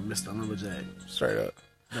 _Mr. Lumberjack. straight up.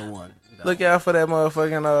 The one. Look out for that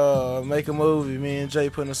motherfucking Make a Movie. Me and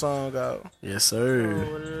Jay putting a song out. Yes, sir.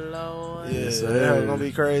 Oh, Lord. Yeah, Yes, sir. that's gonna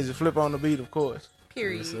be crazy. Flip on the beat, of course.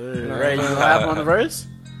 Period. Yes, sir. Nah, Ray, you gonna hop on the verse?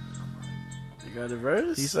 You got the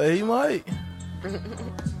verse? He said he might. You know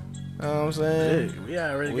what I'm saying? Hey, we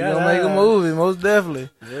already We got gonna make a movie, most definitely.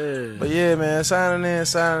 Yeah. But yeah, man, signing in,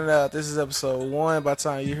 signing out. This is episode 1. By the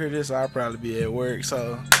time you hear this, I'll probably be at work.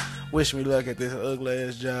 So, wish me luck at this ugly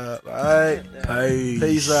ass job. All right, Peace.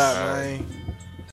 peace out, man.